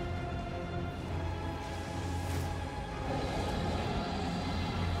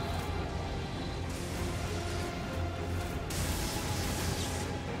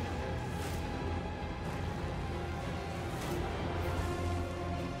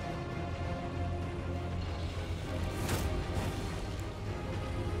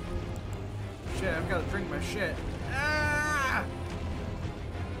 Shit, I've got to drink my shit. Ah!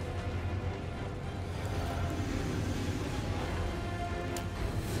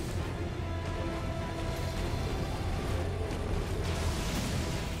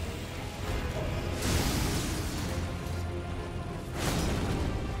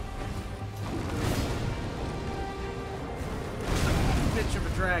 Bitch of a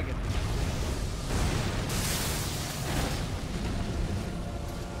dragon.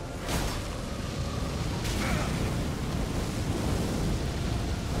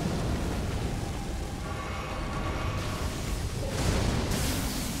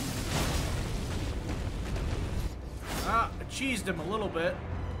 Cheesed him a little bit.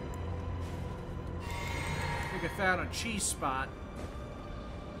 I think I found a cheese spot.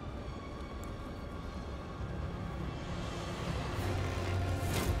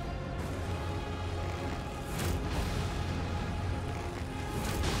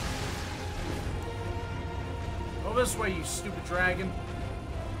 Go this way, you stupid dragon.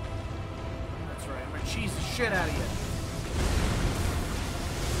 That's right, I'm gonna cheese the shit out of you.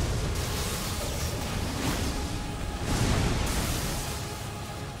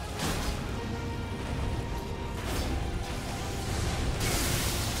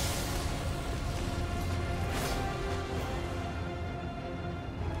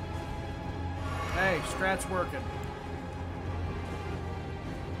 Strat's working.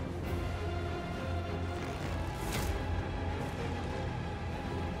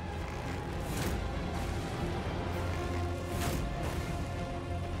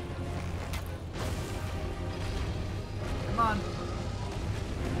 Come on.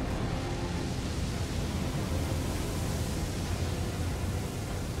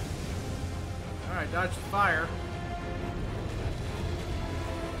 All right, dodge the fire.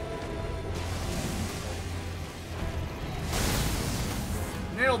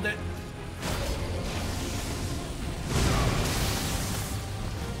 Nailed it.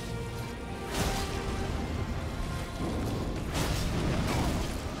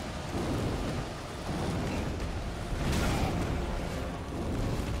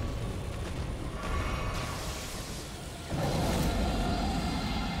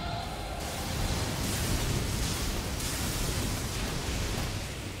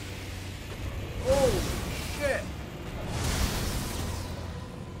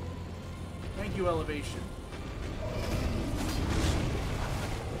 Elevation.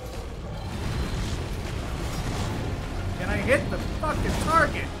 Can I hit the fucking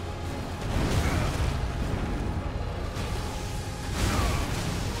target?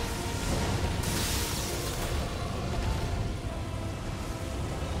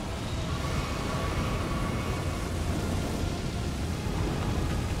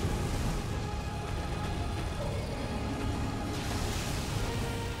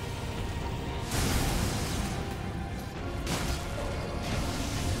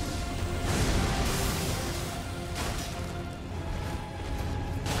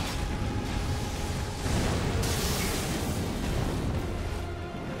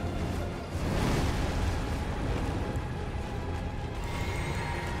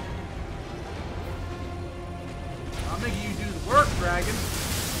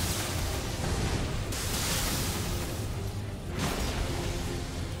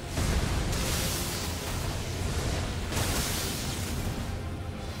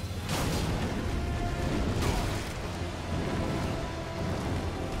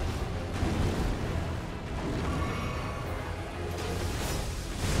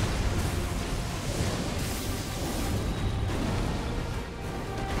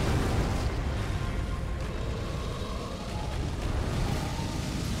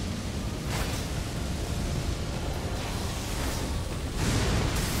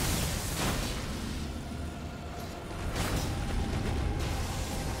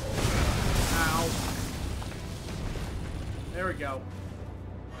 we go.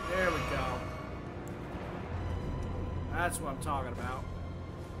 There we go. That's what I'm talking about.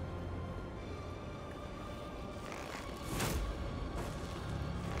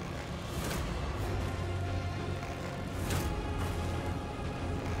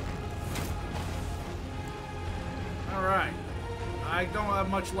 Alright. I don't have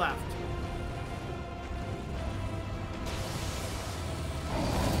much left.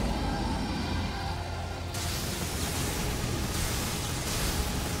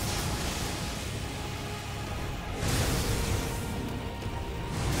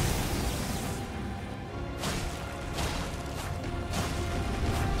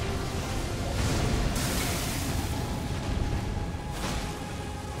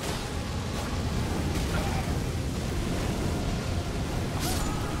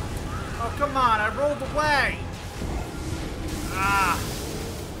 Come on, I rolled away. Ah.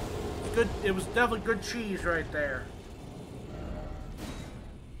 Good, it was definitely good cheese right there.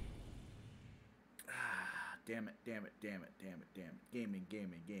 Ah, damn it, damn it, damn it, damn it, damn it. Gaming,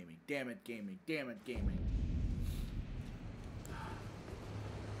 gaming, gaming. Damn it, gaming, damn it, gaming.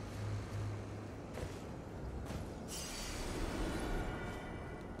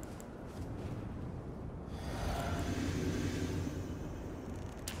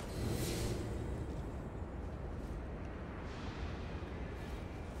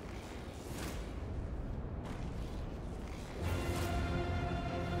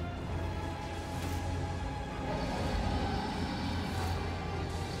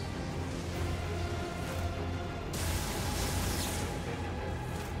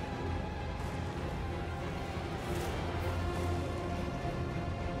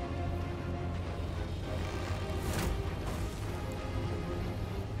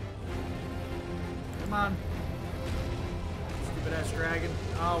 Come on. Stupid ass dragon.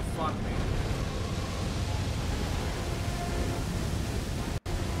 Oh, fuck me.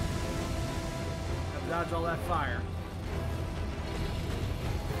 Have to dodge all that fire.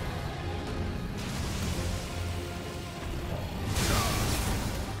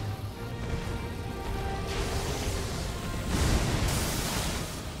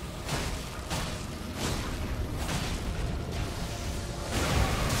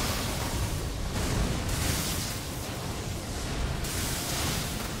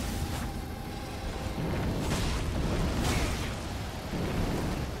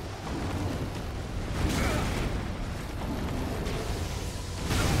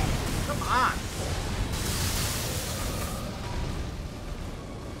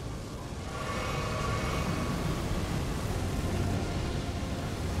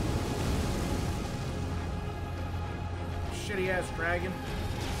 Shitty ass dragon.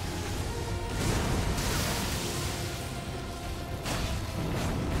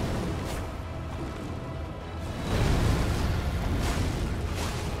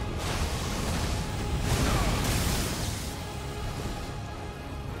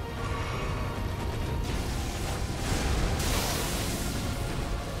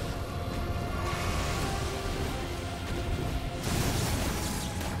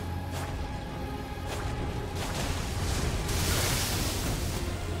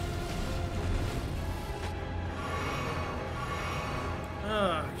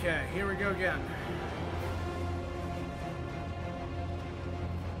 Okay, here we go again.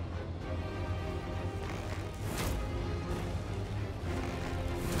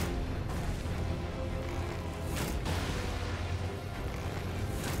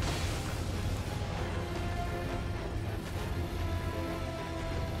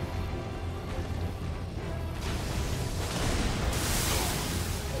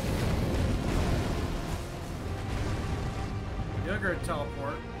 You're gonna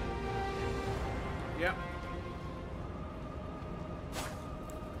teleport. Yep.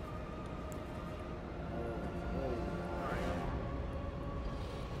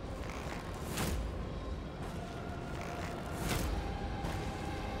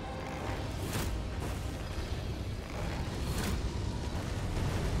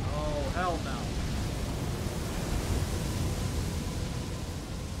 Oh, hell no.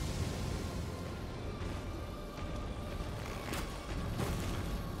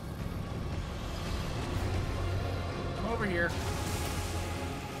 Over here.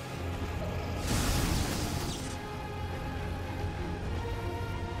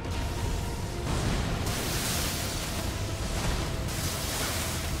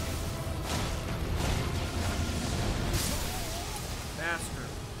 Bastard.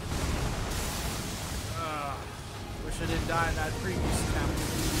 Wish I didn't die in that previous attempt.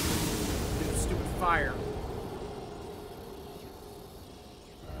 Due to stupid fire.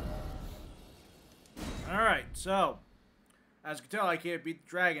 Alright, so As you can tell, I can't beat the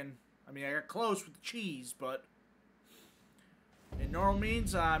dragon. I mean, I got close with the cheese, but in normal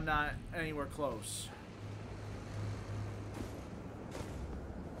means, I'm not anywhere close.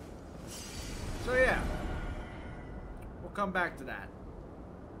 So yeah, we'll come back to that.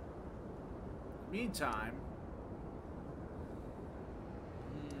 Meantime,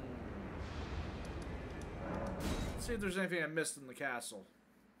 let's see if there's anything I missed in the castle.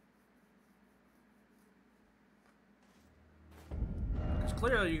 Because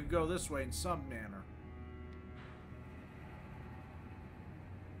clearly you can go this way in some manner.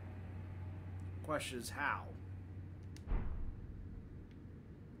 Question is how.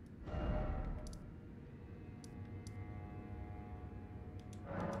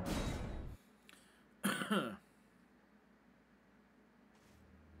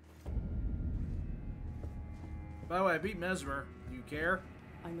 By the way, I beat Messmer. Do you care?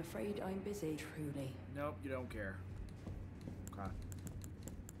 I'm afraid I'm busy, truly. Nope, you don't care. Okay.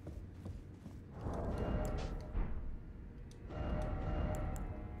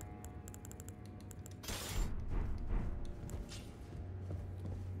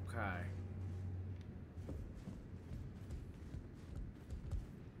 Okay.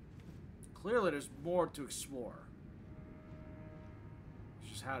 Clearly there's more to explore.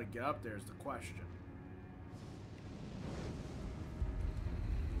 It's just how to get up there is the question.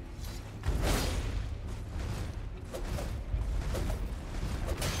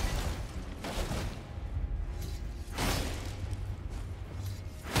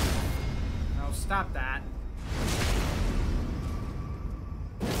 Now stop that.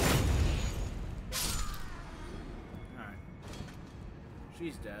 Alright.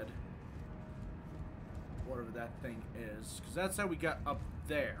 She's dead. Whatever that thing is. Because that's how we got up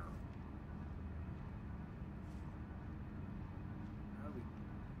there. How do we...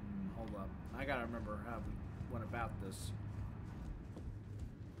 hold up. I gotta remember how we went about this.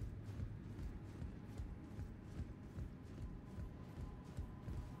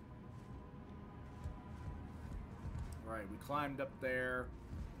 Right, we climbed up there.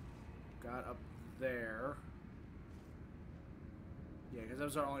 Got up there. Yeah, because that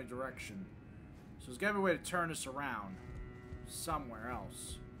was our only direction. So there's gotta be a way to turn this around somewhere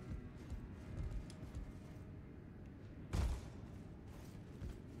else.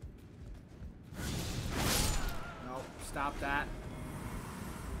 Nope, stop that.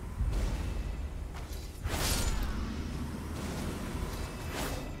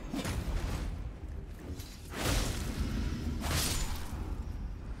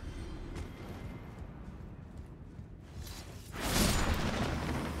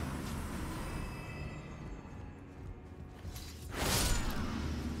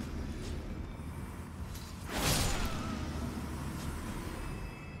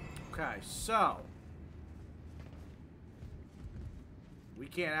 Okay, so we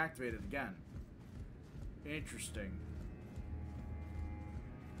can't activate it again. Interesting.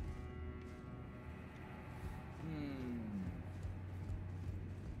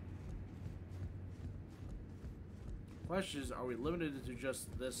 Question is, are we limited to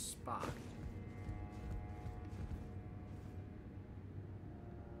just this spot?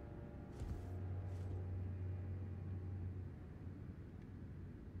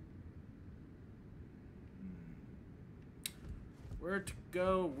 Where to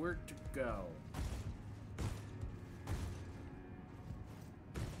go, where to go.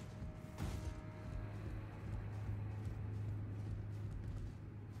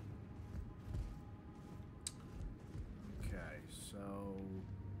 Okay, so...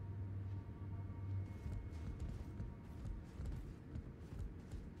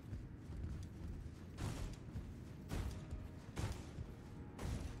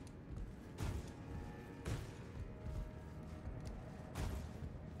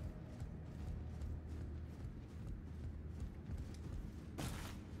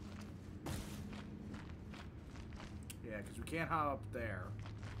 yeah, because we can't hop up there.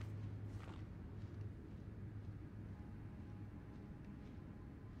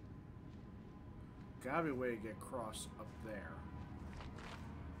 Gotta be a way to get across up there.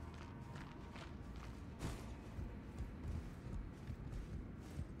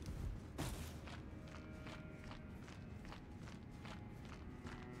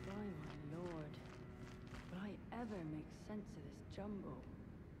 By my lord, will I ever make sense of this jumble?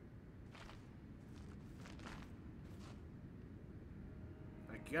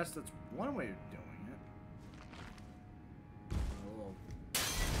 I guess that's one way of doing it.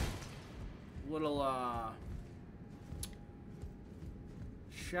 A little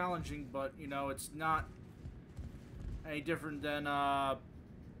challenging, but you know, it's not any different than the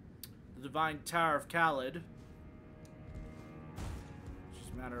Divine Tower of Khalid.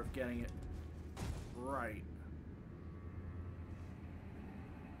 matter of getting it right.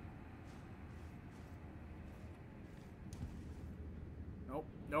 Nope,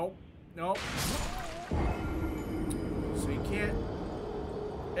 nope, nope. So you can't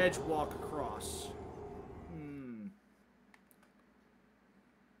edge walk across.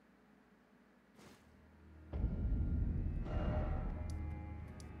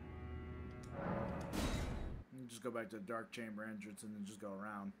 Just go back to the dark chamber entrance and then just go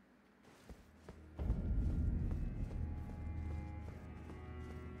around.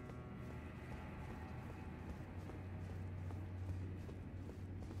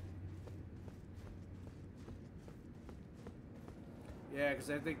 Yeah, because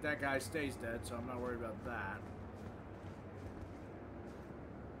I think that guy stays dead, so I'm not worried about that.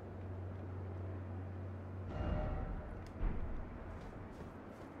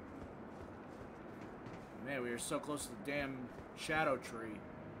 Man, we are so close to the damn shadow tree.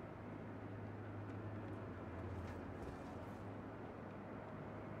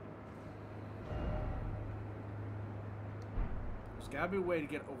 There's gotta be a way to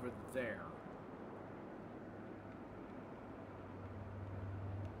get over there.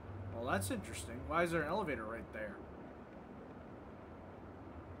 Well, that's interesting. Why is there an elevator right there?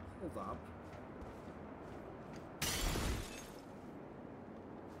 Hold up.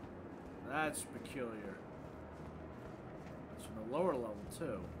 That's peculiar. It's from the lower level,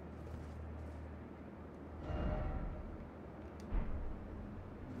 too. By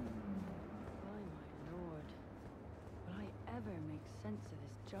my lord, will I ever make sense of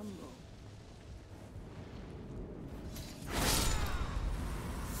this jumble?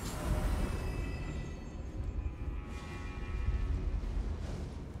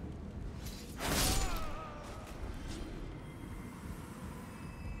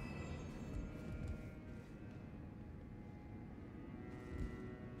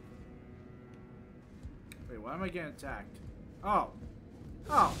 Wait, why am I getting attacked? Oh.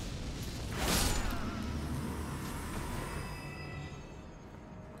 Oh.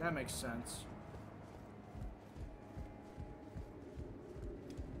 That makes sense.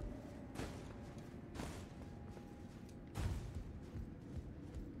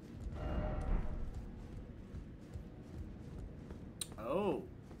 Oh.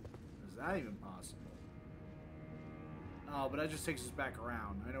 Is that even possible? Oh, but that just takes us back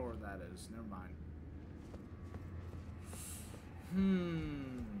around. I know where that is. Never mind.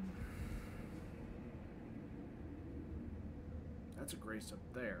 That's a grace up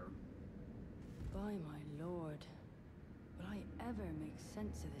there. By my lord, will I ever make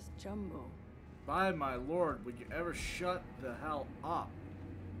sense of this jumble? By my lord, would you ever shut the hell up?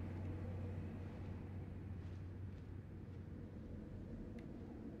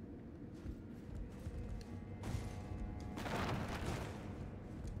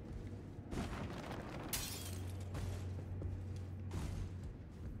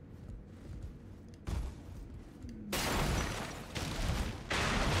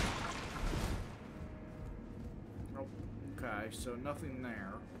 So nothing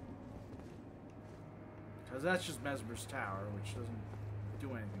there. Because that's just Messmer's tower, which doesn't do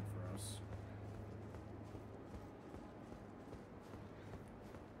anything for us.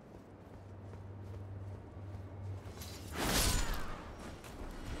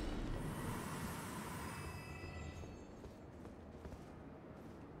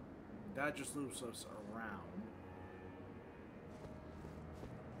 That just loops us around.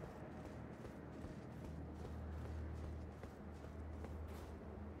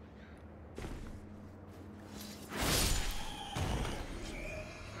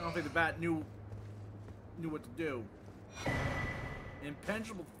 I don't think the bat knew what to do.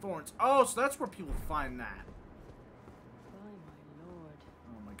 Impenetrable thorns. Oh, so that's where people find that. By my lord.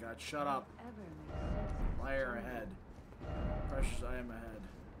 Oh my god, shut up. Ever make sense of this Liar jumble? ahead. Precious, I am ahead.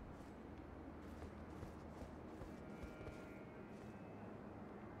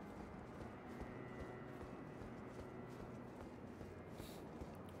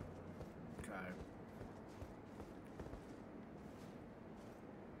 Okay.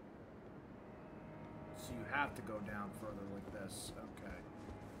 So you have to go down further like this. Okay.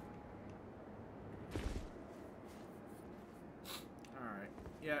 Alright.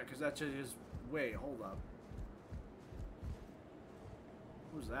 Yeah, because that's his... Wait, hold up.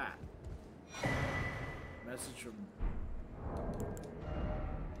 Who's that? Message from...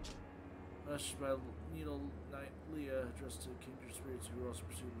 Message by Needle Knight Leah addressed to kindred spirits who also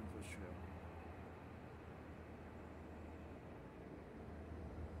pursued me for this trail.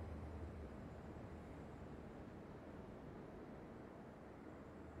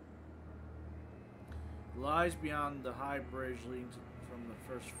 Lies beyond the high bridge leading to from the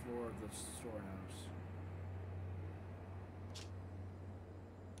first floor of the storehouse.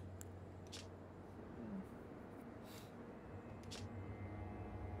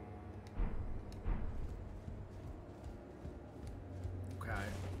 Okay.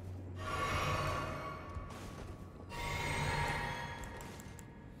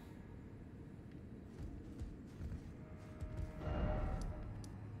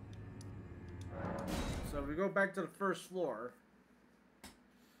 So if we go back to the first floor.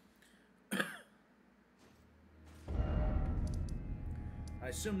 I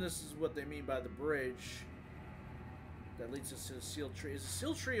assume this is what they mean by the bridge that leads us to the seal tree. Is the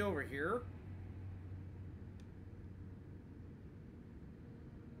seal tree over here?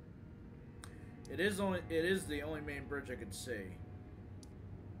 It is the only main bridge I could see.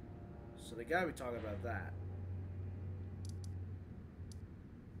 So they gotta be talking about that.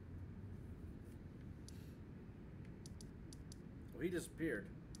 Well, he disappeared.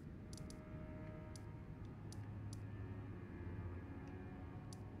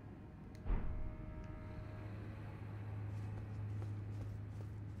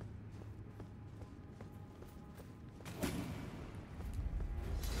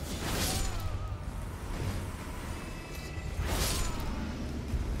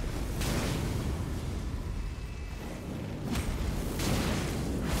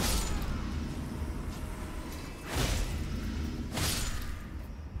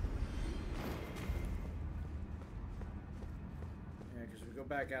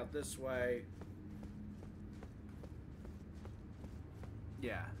 Back out this way.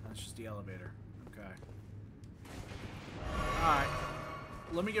 Yeah, that's just the elevator. Okay. Alright.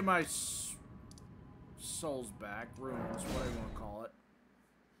 Let me get my souls back. Runes, whatever you want to call it.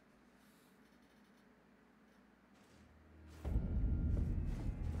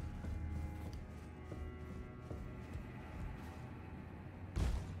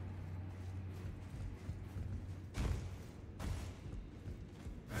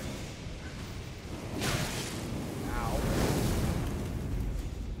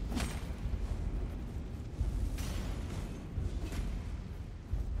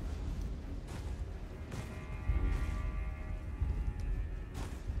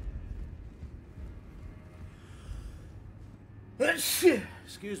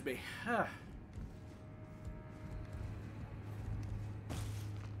 Excuse me.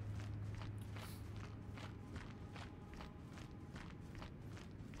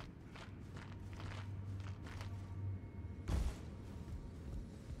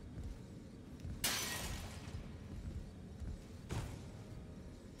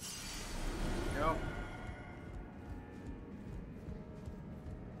 Go.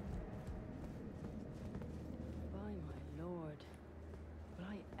 By my lord, will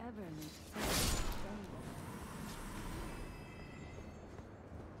I ever make sense of jungle?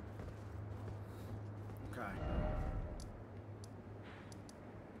 Okay.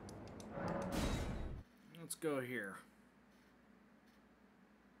 Let's go here.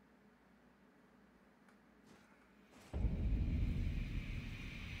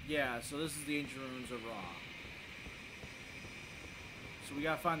 Yeah, so this is the ancient ruins of Rauh. So we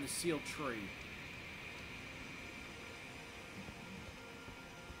gotta find the sealed tree.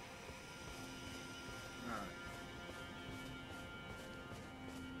 Alright.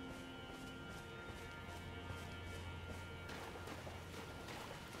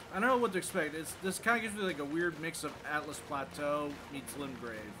 I don't know what to expect. This kind of gives me like a weird mix of Atlas Plateau meets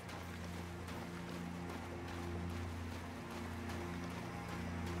Limgrave.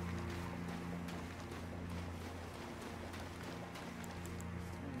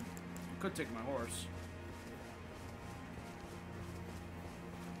 Could take my horse.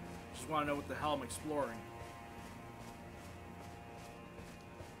 Just want to know what the hell I'm exploring.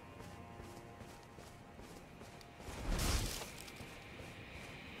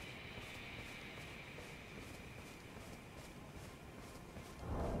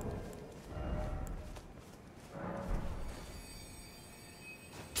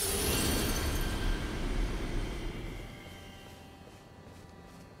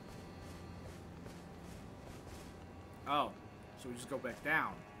 Oh, so we just go back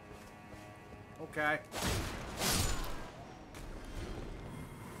down. Okay.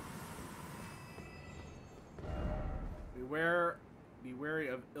 Be wary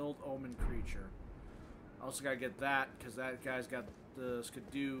of ill-omened creature. Also gotta get that, because that guy's got the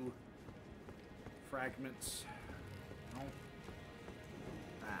skidoo fragments. No.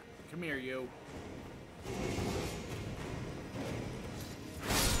 That. Come here, you.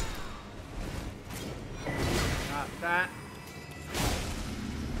 Not that.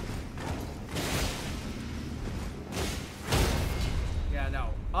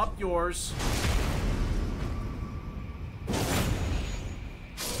 yours.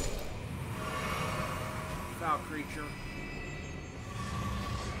 Foul creature.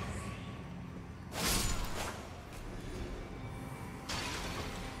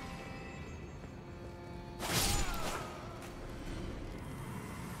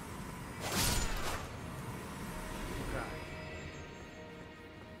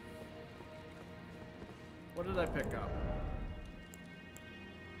 What did I pick up?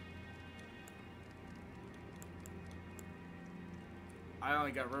 I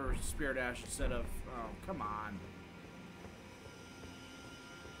only got River's Spirit Ash instead of... Oh, come on.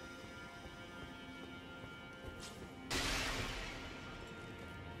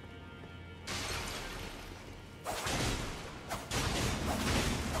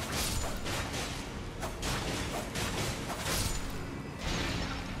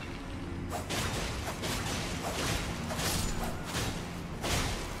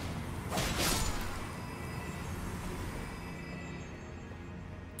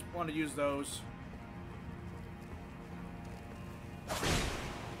 Want to use those.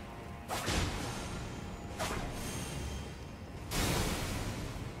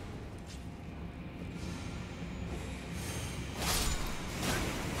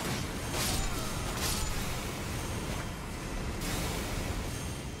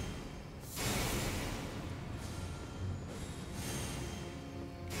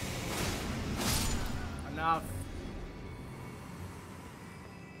 Enough.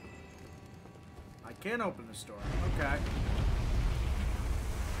 Can't open the store. Okay.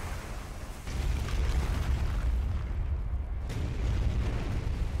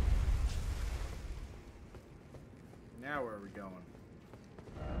 Now where are we going?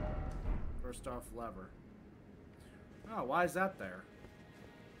 First off, lever. Oh, why is that there?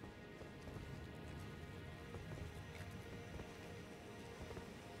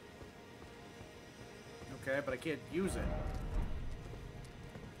 Okay, but I can't use it.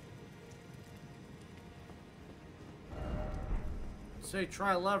 Say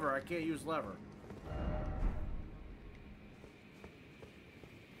try lever, I can't use lever.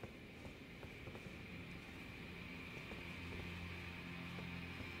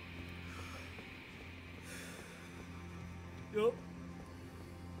 Yup.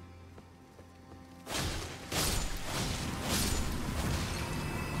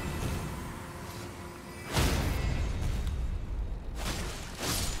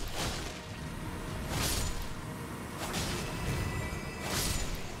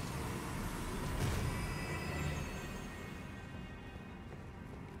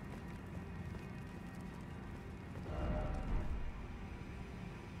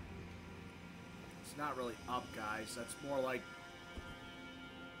 It's not really up, guys. That's more like...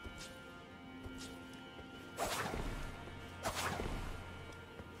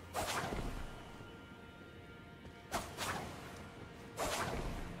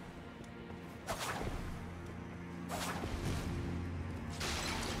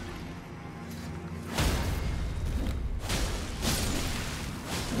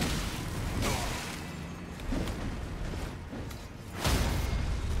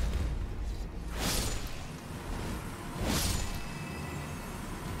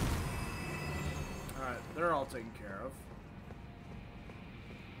 They're all taken care of.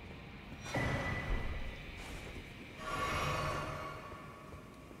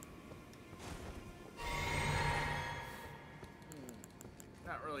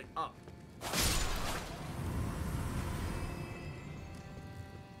 Not really up.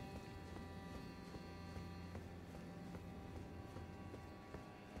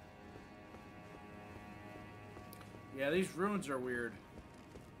 Yeah, these runes are weird.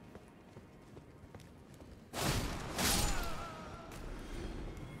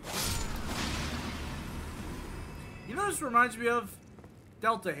 You know, this reminds me of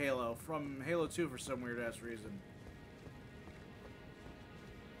Delta Halo from Halo 2 for some weird-ass reason.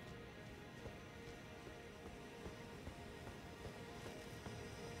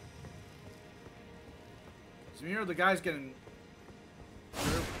 So here the guy's getting...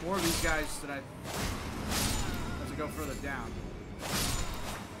 There are more of these guys than I have to go further down.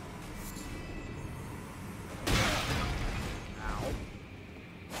 Ow.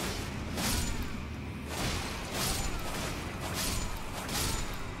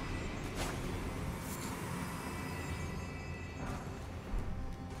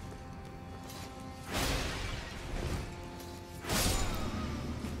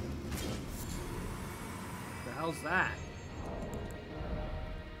 How's that?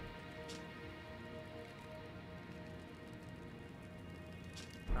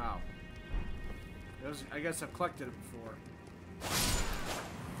 Oh. I guess I've collected it before.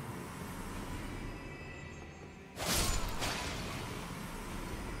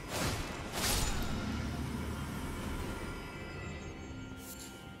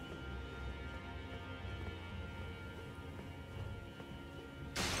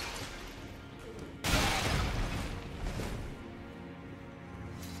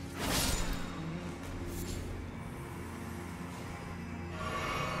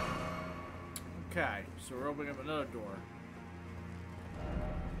 Okay, so we're opening up another door.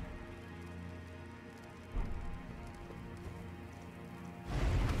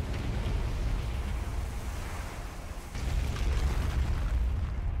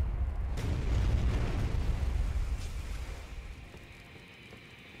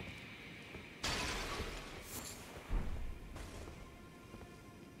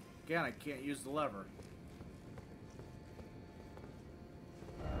 Again, I can't use the lever.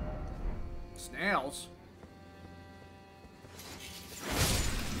 Snails?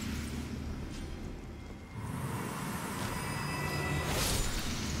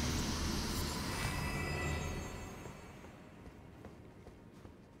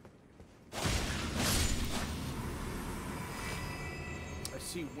 I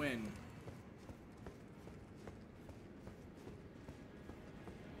see wind.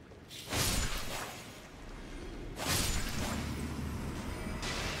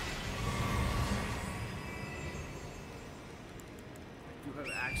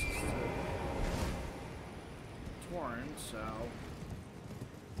 So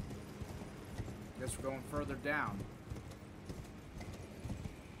guess we're going further down.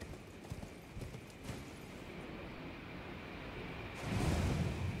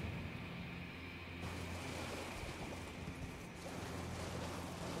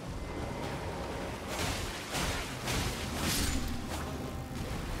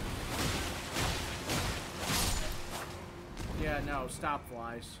 Yeah, no, stop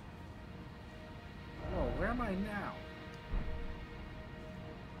flies. Whoa, where am I now?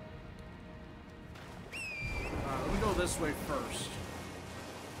 Let me go this way first.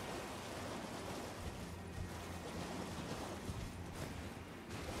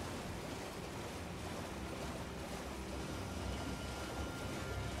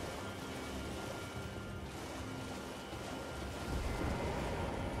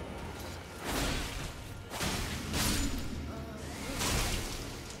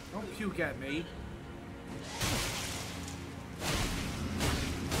 Don't puke at me.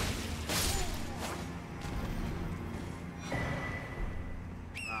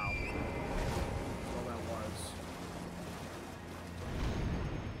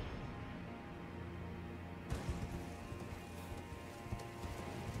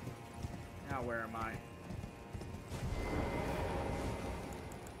 Now where am I?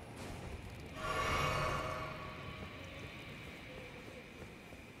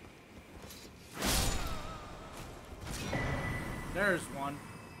 There's one.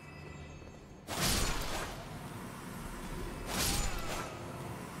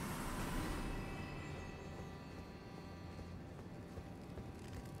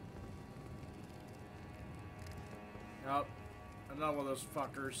 Nope. Another one of those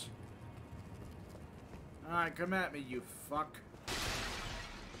fuckers. Alright, come at me, you fuck.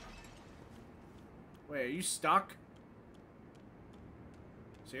 Wait, are you stuck?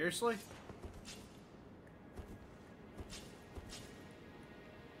 Seriously?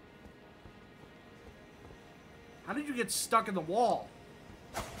 How did you get stuck in the wall?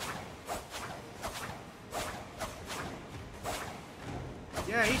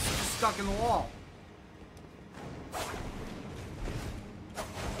 Yeah, he's just stuck in the wall.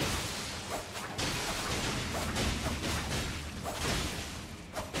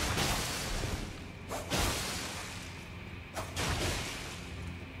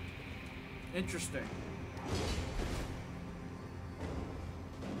 Interesting.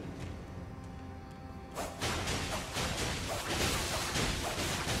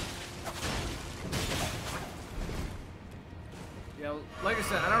 Yeah, like I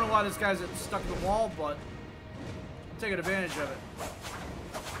said, I don't know why this guy's stuck in the wall, but I'm taking advantage of it.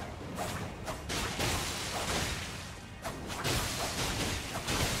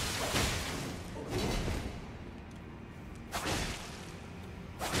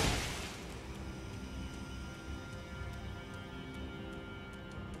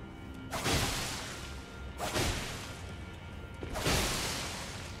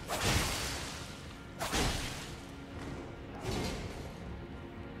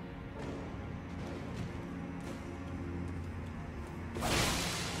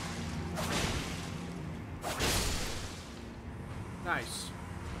 Nice.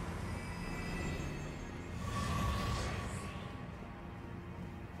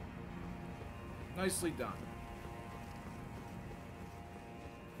 Nicely done.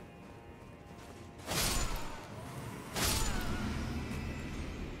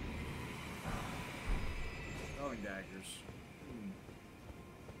 Throwing daggers.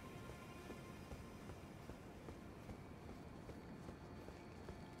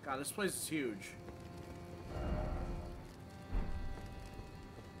 God, this place is huge.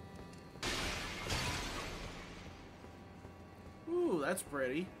 that's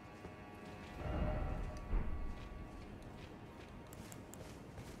pretty.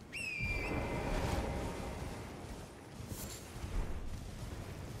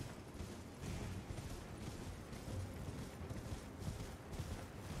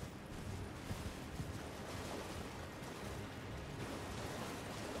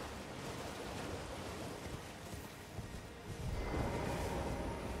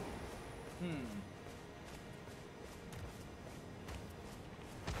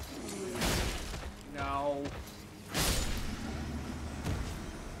 No.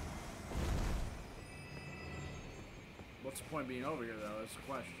 What's the point of being over here, though? That's the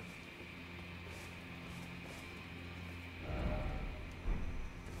question.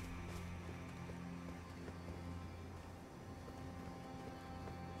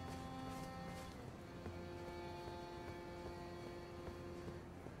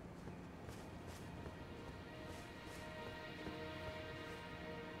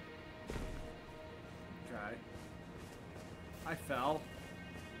 Okay. I fell.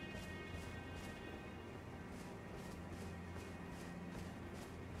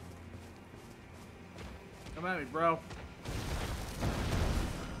 Come at me, bro.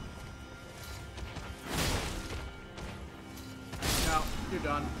 No, you're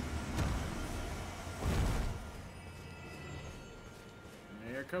done.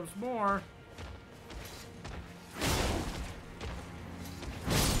 And here comes more.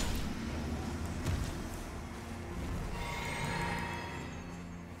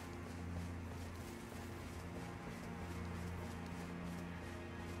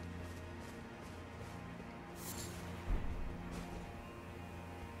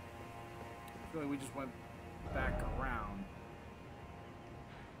 I feel like we just went back around.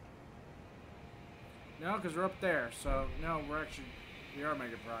 No, because we're up there, so no, we are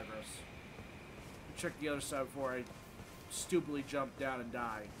making progress. Check the other side before I stupidly jump down and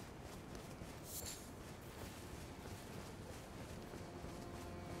die.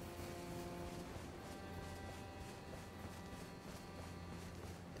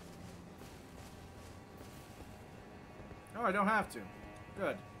 Oh, I don't have to.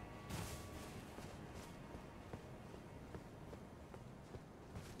 Good.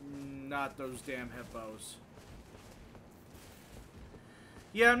 Not those damn hippos.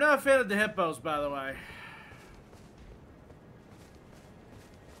 Yeah, I'm not a fan of the hippos, by the way.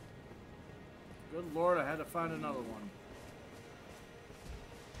 Good lord, I had to find another one.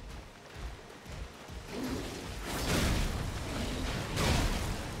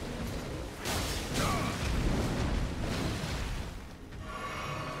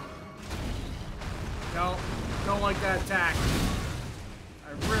 No, don't like that attack.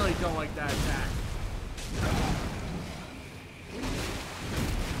 I really don't like that attack.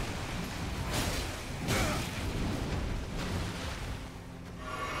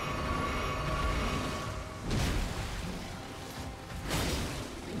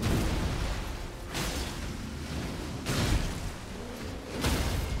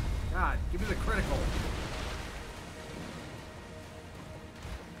 God, give me the critical.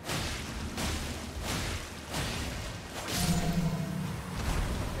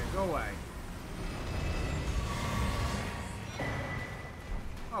 Go away.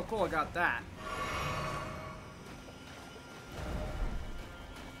 Oh, cool, I got that.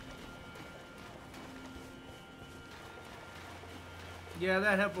 Yeah,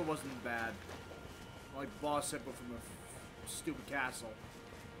 that hippo wasn't bad. Like boss hippo from a stupid castle.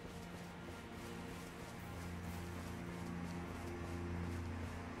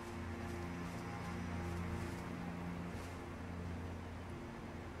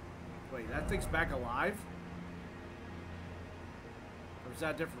 Wait, that thing's back alive? Or is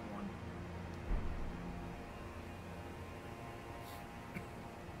that a different one?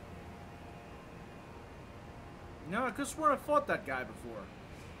 No, I could have sworn I fought that guy before.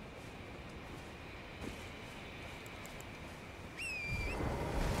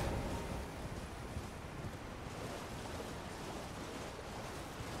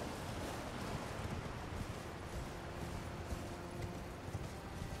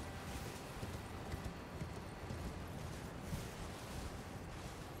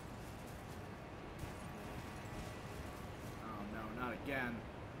 Again.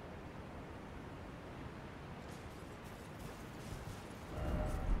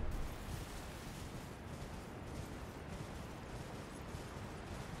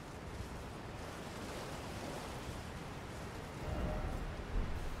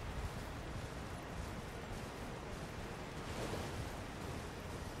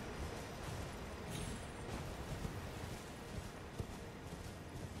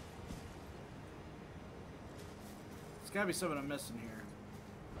 There's gotta be something I'm missing here.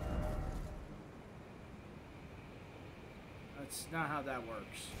 That's not how that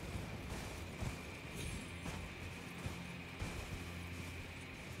works.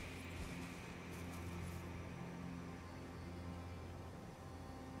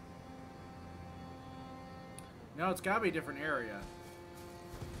 No, it's gotta be a different area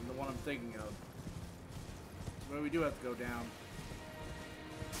than the one I'm thinking of. But we do have to go down.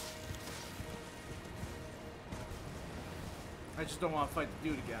 I just don't want to fight the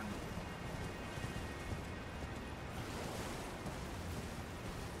dude again.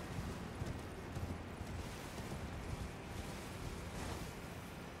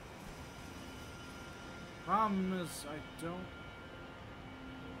 Problem is, I don't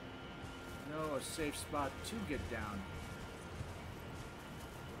know a safe spot to get down.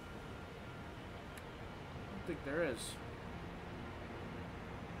 I don't think there is.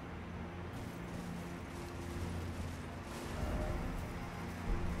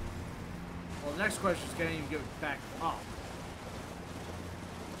 Well, the next question is, can I even get it back up?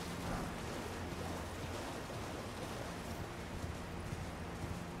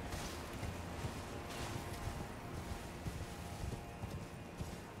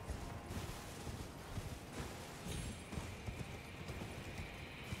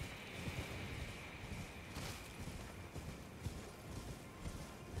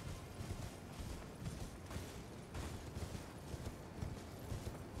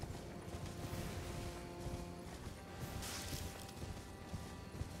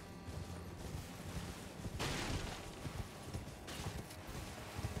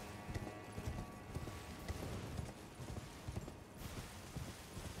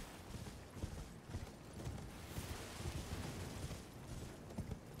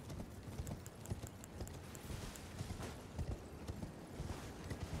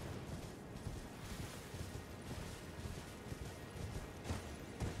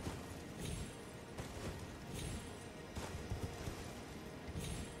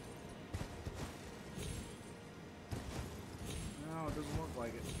 No, it doesn't look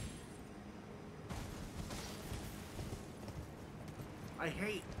like it. I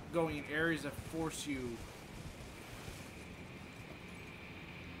hate going in areas that force you.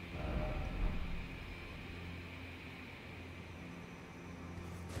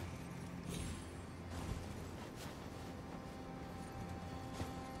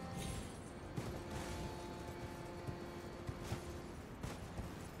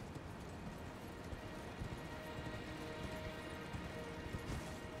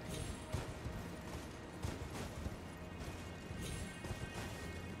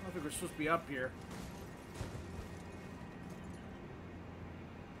 I think we're supposed to be up here.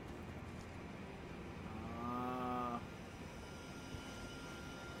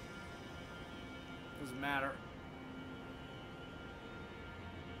 Doesn't matter.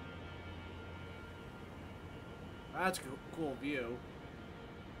 That's a cool view.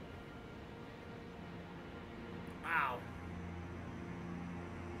 Ow.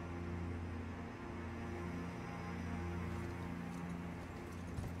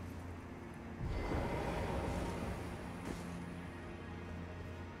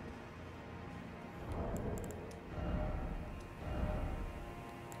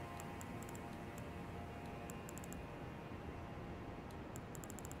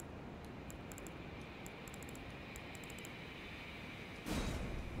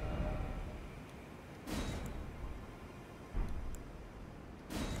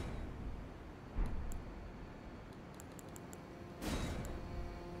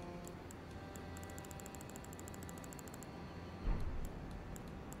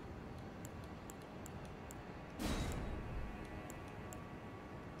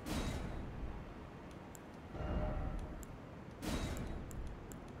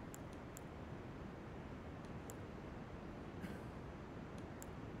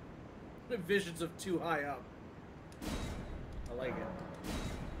 Visions of too high up. I like it.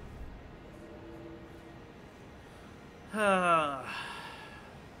 Alright,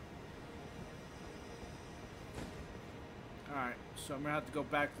 so I'm gonna have to go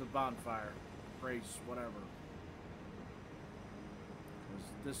back to the bonfire. Race, whatever. 'Cause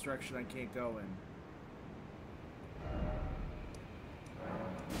this direction I can't go in.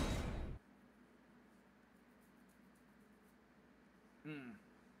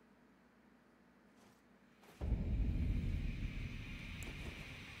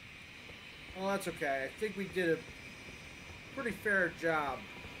 Well, that's okay. I think we did a pretty fair job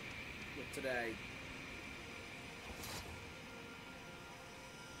with today.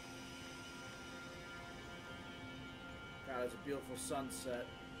 God, it's a beautiful sunset,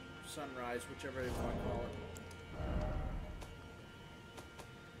 sunrise, whichever you want to call it.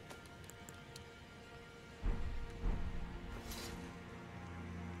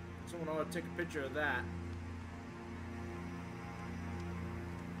 Someone ought to take a picture of that.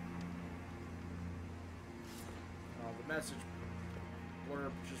 Oh, the message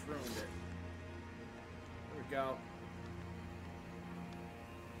blurb just ruined it. There we go.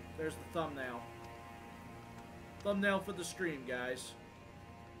 There's the thumbnail. Thumbnail for the stream, guys.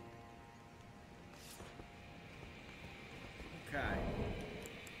 Okay.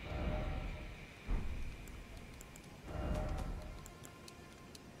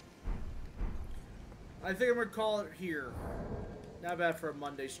 I think I'm gonna call it here. Not bad for a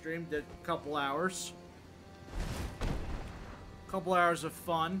Monday stream. Did a couple hours. Couple hours of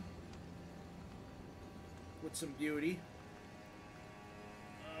fun. With some beauty.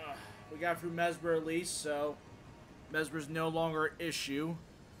 We got through Messmer at least, so Messmer's no longer an issue.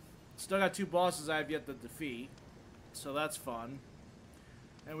 Still got 2 bosses I have yet to defeat, so that's fun.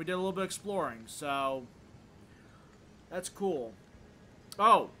 And we did a little bit of exploring, so that's cool.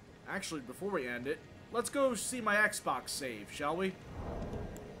 Oh, actually, before we end it, let's go see my Xbox save, shall we?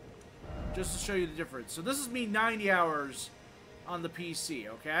 Just to show you the difference. So this is me 90 hours on the PC,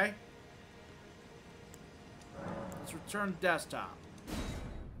 okay? Let's return to desktop.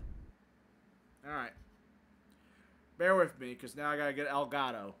 Alright. Bear with me, because now I gotta get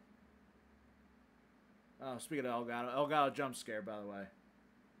Elgato. Oh, speaking of Elgato. Elgato jump scare, by the way.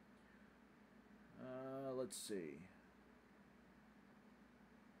 Let's see.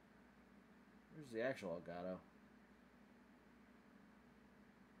 Where's the actual Elgato?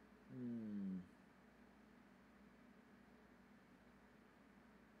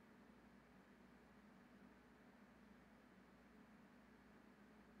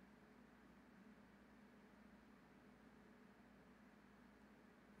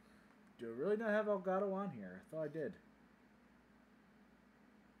 Do I really not have Elgato on here? I thought I did.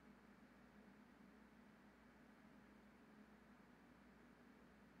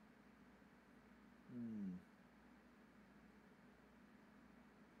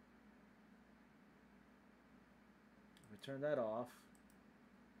 Let me turn that off.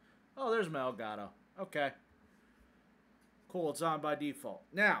 Oh, there's my Elgato. Okay. Cool, it's on by default.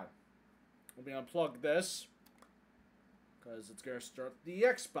 Now, let me unplug this. Because it's going to start the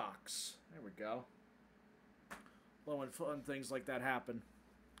Xbox. There we go. Well, when fun things like that happen.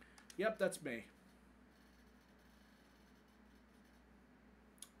 Yep, that's me.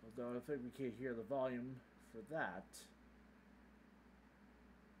 Although I think we can't hear the volume for that.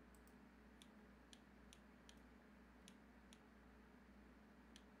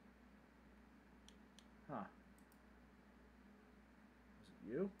 Huh. Is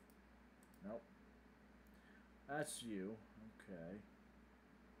it you? Nope. That's you. Okay.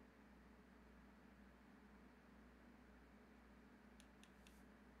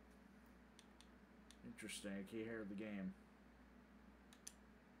 Interesting. I can't hear the game.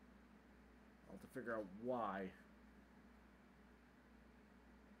 I'll have to figure out why.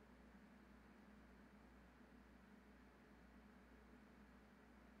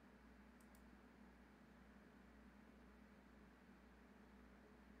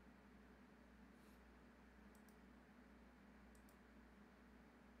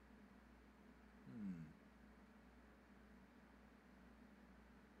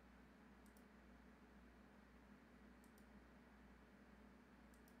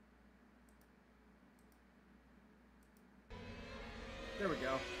 There we go.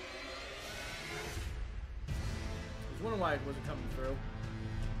 I was wondering why it wasn't coming through.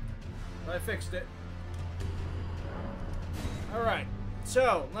 But I fixed it. Alright,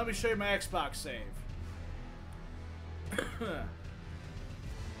 so let me show you my Xbox save. Before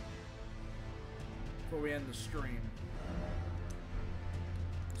we end the stream.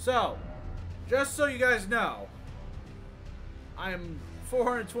 So, just so you guys know, I am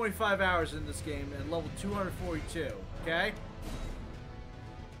 425 hours in this game and level 242, okay?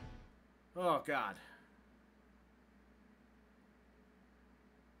 Oh, God.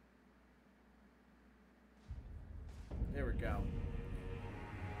 There we go.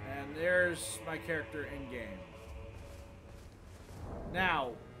 And there's my character in-game.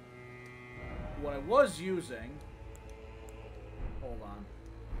 Now, what I was using... Hold on.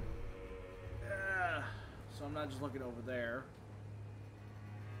 So I'm not just looking over there.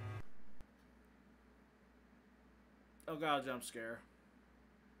 Oh, God, jump scare.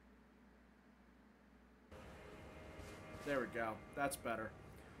 There we go. That's better.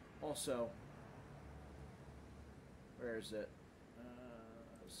 Also, where is it?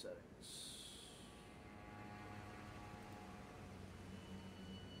 Settings.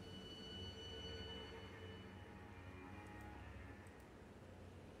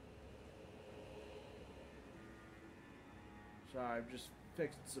 Sorry, I'm just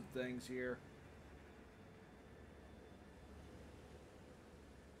fixed some things here.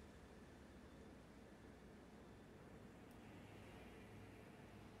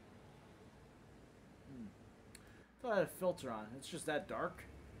 I thought I had a filter on. It's just that dark.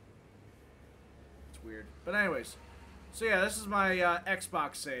 It's weird. But anyways. So yeah, this is my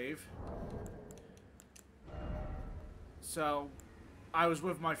Xbox save. So I was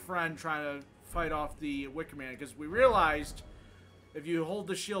with my friend trying to fight off the Wicker Man because we realized if you hold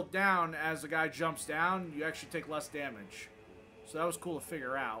the shield down as the guy jumps down, you actually take less damage. So that was cool to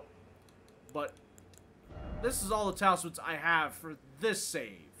figure out. But this is all the talismans I have for this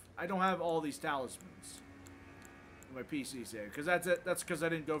save. I don't have all these talismans. My PC save, because that's it. That's because I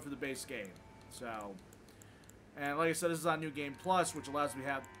didn't go for the base game. So, and like I said, this is on New Game Plus, which allows me to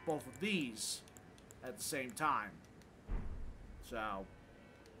have both of these at the same time. So,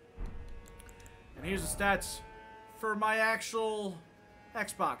 and here's the stats for my actual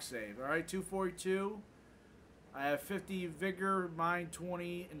Xbox save. All right, 242. I have 50 vigor, mind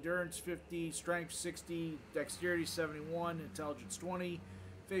 20, endurance 50, strength 60, dexterity 71, intelligence 20,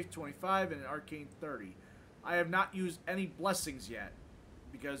 faith 25, and an arcane 30. I have not used any blessings yet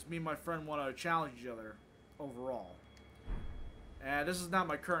because me and my friend want to challenge each other overall. And this is not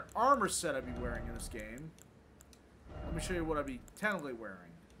my current armor set I'd be wearing in this game. Let me show you what I'd be technically wearing.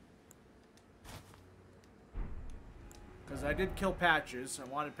 Because I did kill Patches. I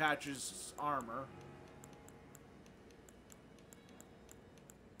wanted Patches' armor.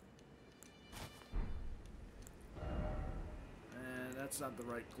 And that's not the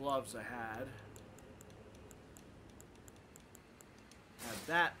right gloves I had. Have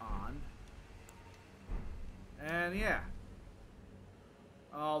that on. And yeah.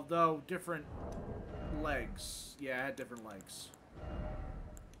 Although different legs. Yeah, I had different legs.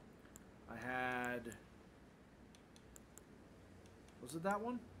 I had... Was it that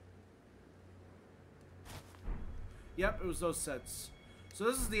one? Yep, it was those sets. So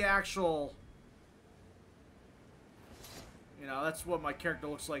this is the actual... You know, that's what my character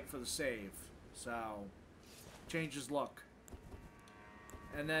looks like for the save. So, changes look.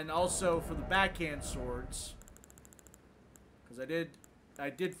 And then also for the backhand swords, because I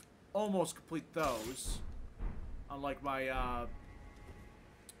did almost complete those, unlike my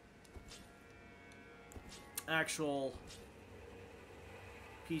actual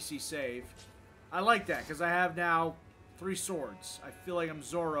PC save. I like that because I have now 3 swords. I feel like I'm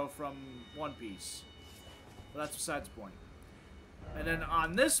Zoro from One Piece. But that's besides the point. And then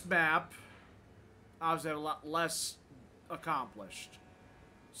on this map, obviously I have a lot less accomplished.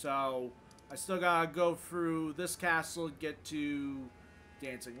 So, I still gotta go through this castle and get to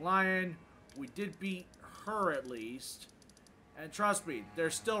Dancing Lion. We did beat her at least. And trust me,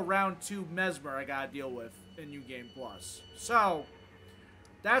 there's still round 2 Messmer I gotta deal with in New Game Plus. So,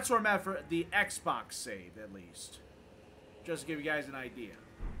 that's where I'm at for the Xbox save, at least. Just to give you guys an idea.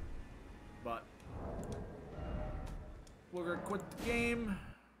 But, we're gonna quit the game.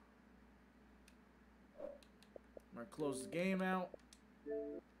 I'm gonna close the game out.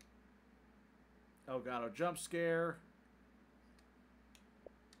 Elgato jump scare.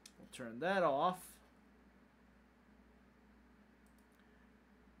 We'll turn that off.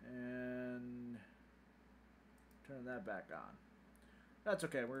 And turn that back on. That's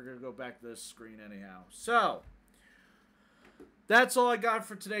okay. We're going to go back to this screen anyhow. So, that's all I got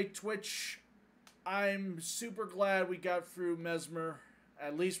for today, Twitch. I'm super glad we got through Messmer.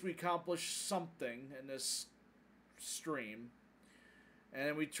 At least we accomplished something in this stream.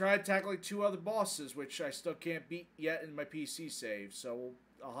 And we tried tackling 2 other bosses, which I still can't beat yet in my PC save. So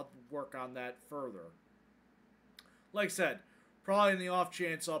I'll have to work on that further. Like I said, probably in the off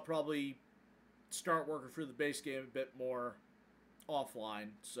chance I'll probably start working through the base game a bit more offline.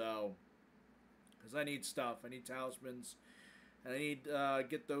 So, because I need stuff. I need talismans. And I need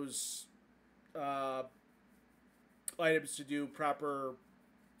get those items to do proper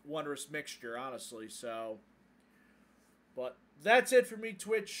wondrous mixture, honestly. So, but that's it for me,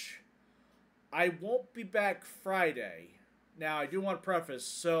 Twitch. I won't be back Friday. Now, I do want to preface,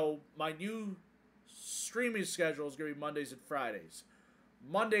 so my new streaming schedule is going to be Mondays and Fridays.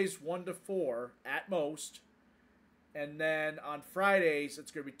 Mondays, 1 to 4 at most. And then on Fridays,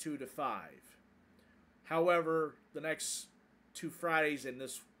 it's going to be 2 to 5. However, the next 2 Fridays and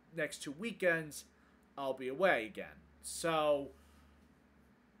this next 2 weekends, I'll be away again. So,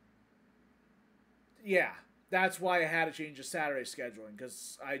 yeah. That's why I had to change the Saturday scheduling,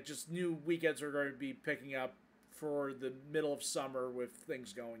 because I just knew weekends were going to be picking up for the middle of summer with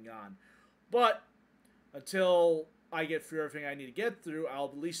things going on. But until I get through everything I need to get through, I'll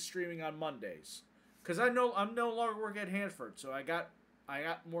be at least streaming on Mondays. Because I'm no longer working at Hanford, so I got I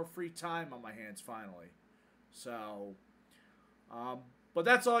got more free time on my hands finally. So, but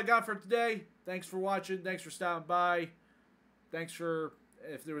that's all I got for today. Thanks for watching. Thanks for stopping by. Thanks for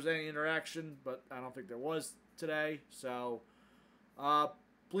if there was any interaction, but I don't think there was today. So,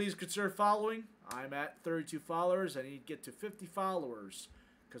 please consider following. I'm at 32 followers. I need to get to 50 followers.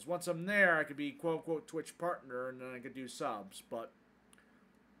 Because once I'm there, I could be quote-unquote Twitch partner, and then I could do subs. But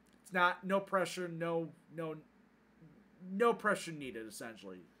it's not, no pressure, no pressure needed,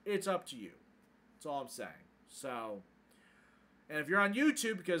 essentially. It's up to you. That's all I'm saying. So, and if you're on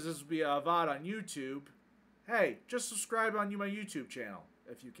YouTube, because this will be a VOD on YouTube, hey, just subscribe on my YouTube channel,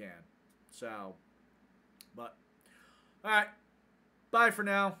 if you can. So, but, alright. Bye for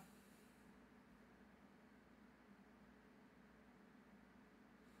now.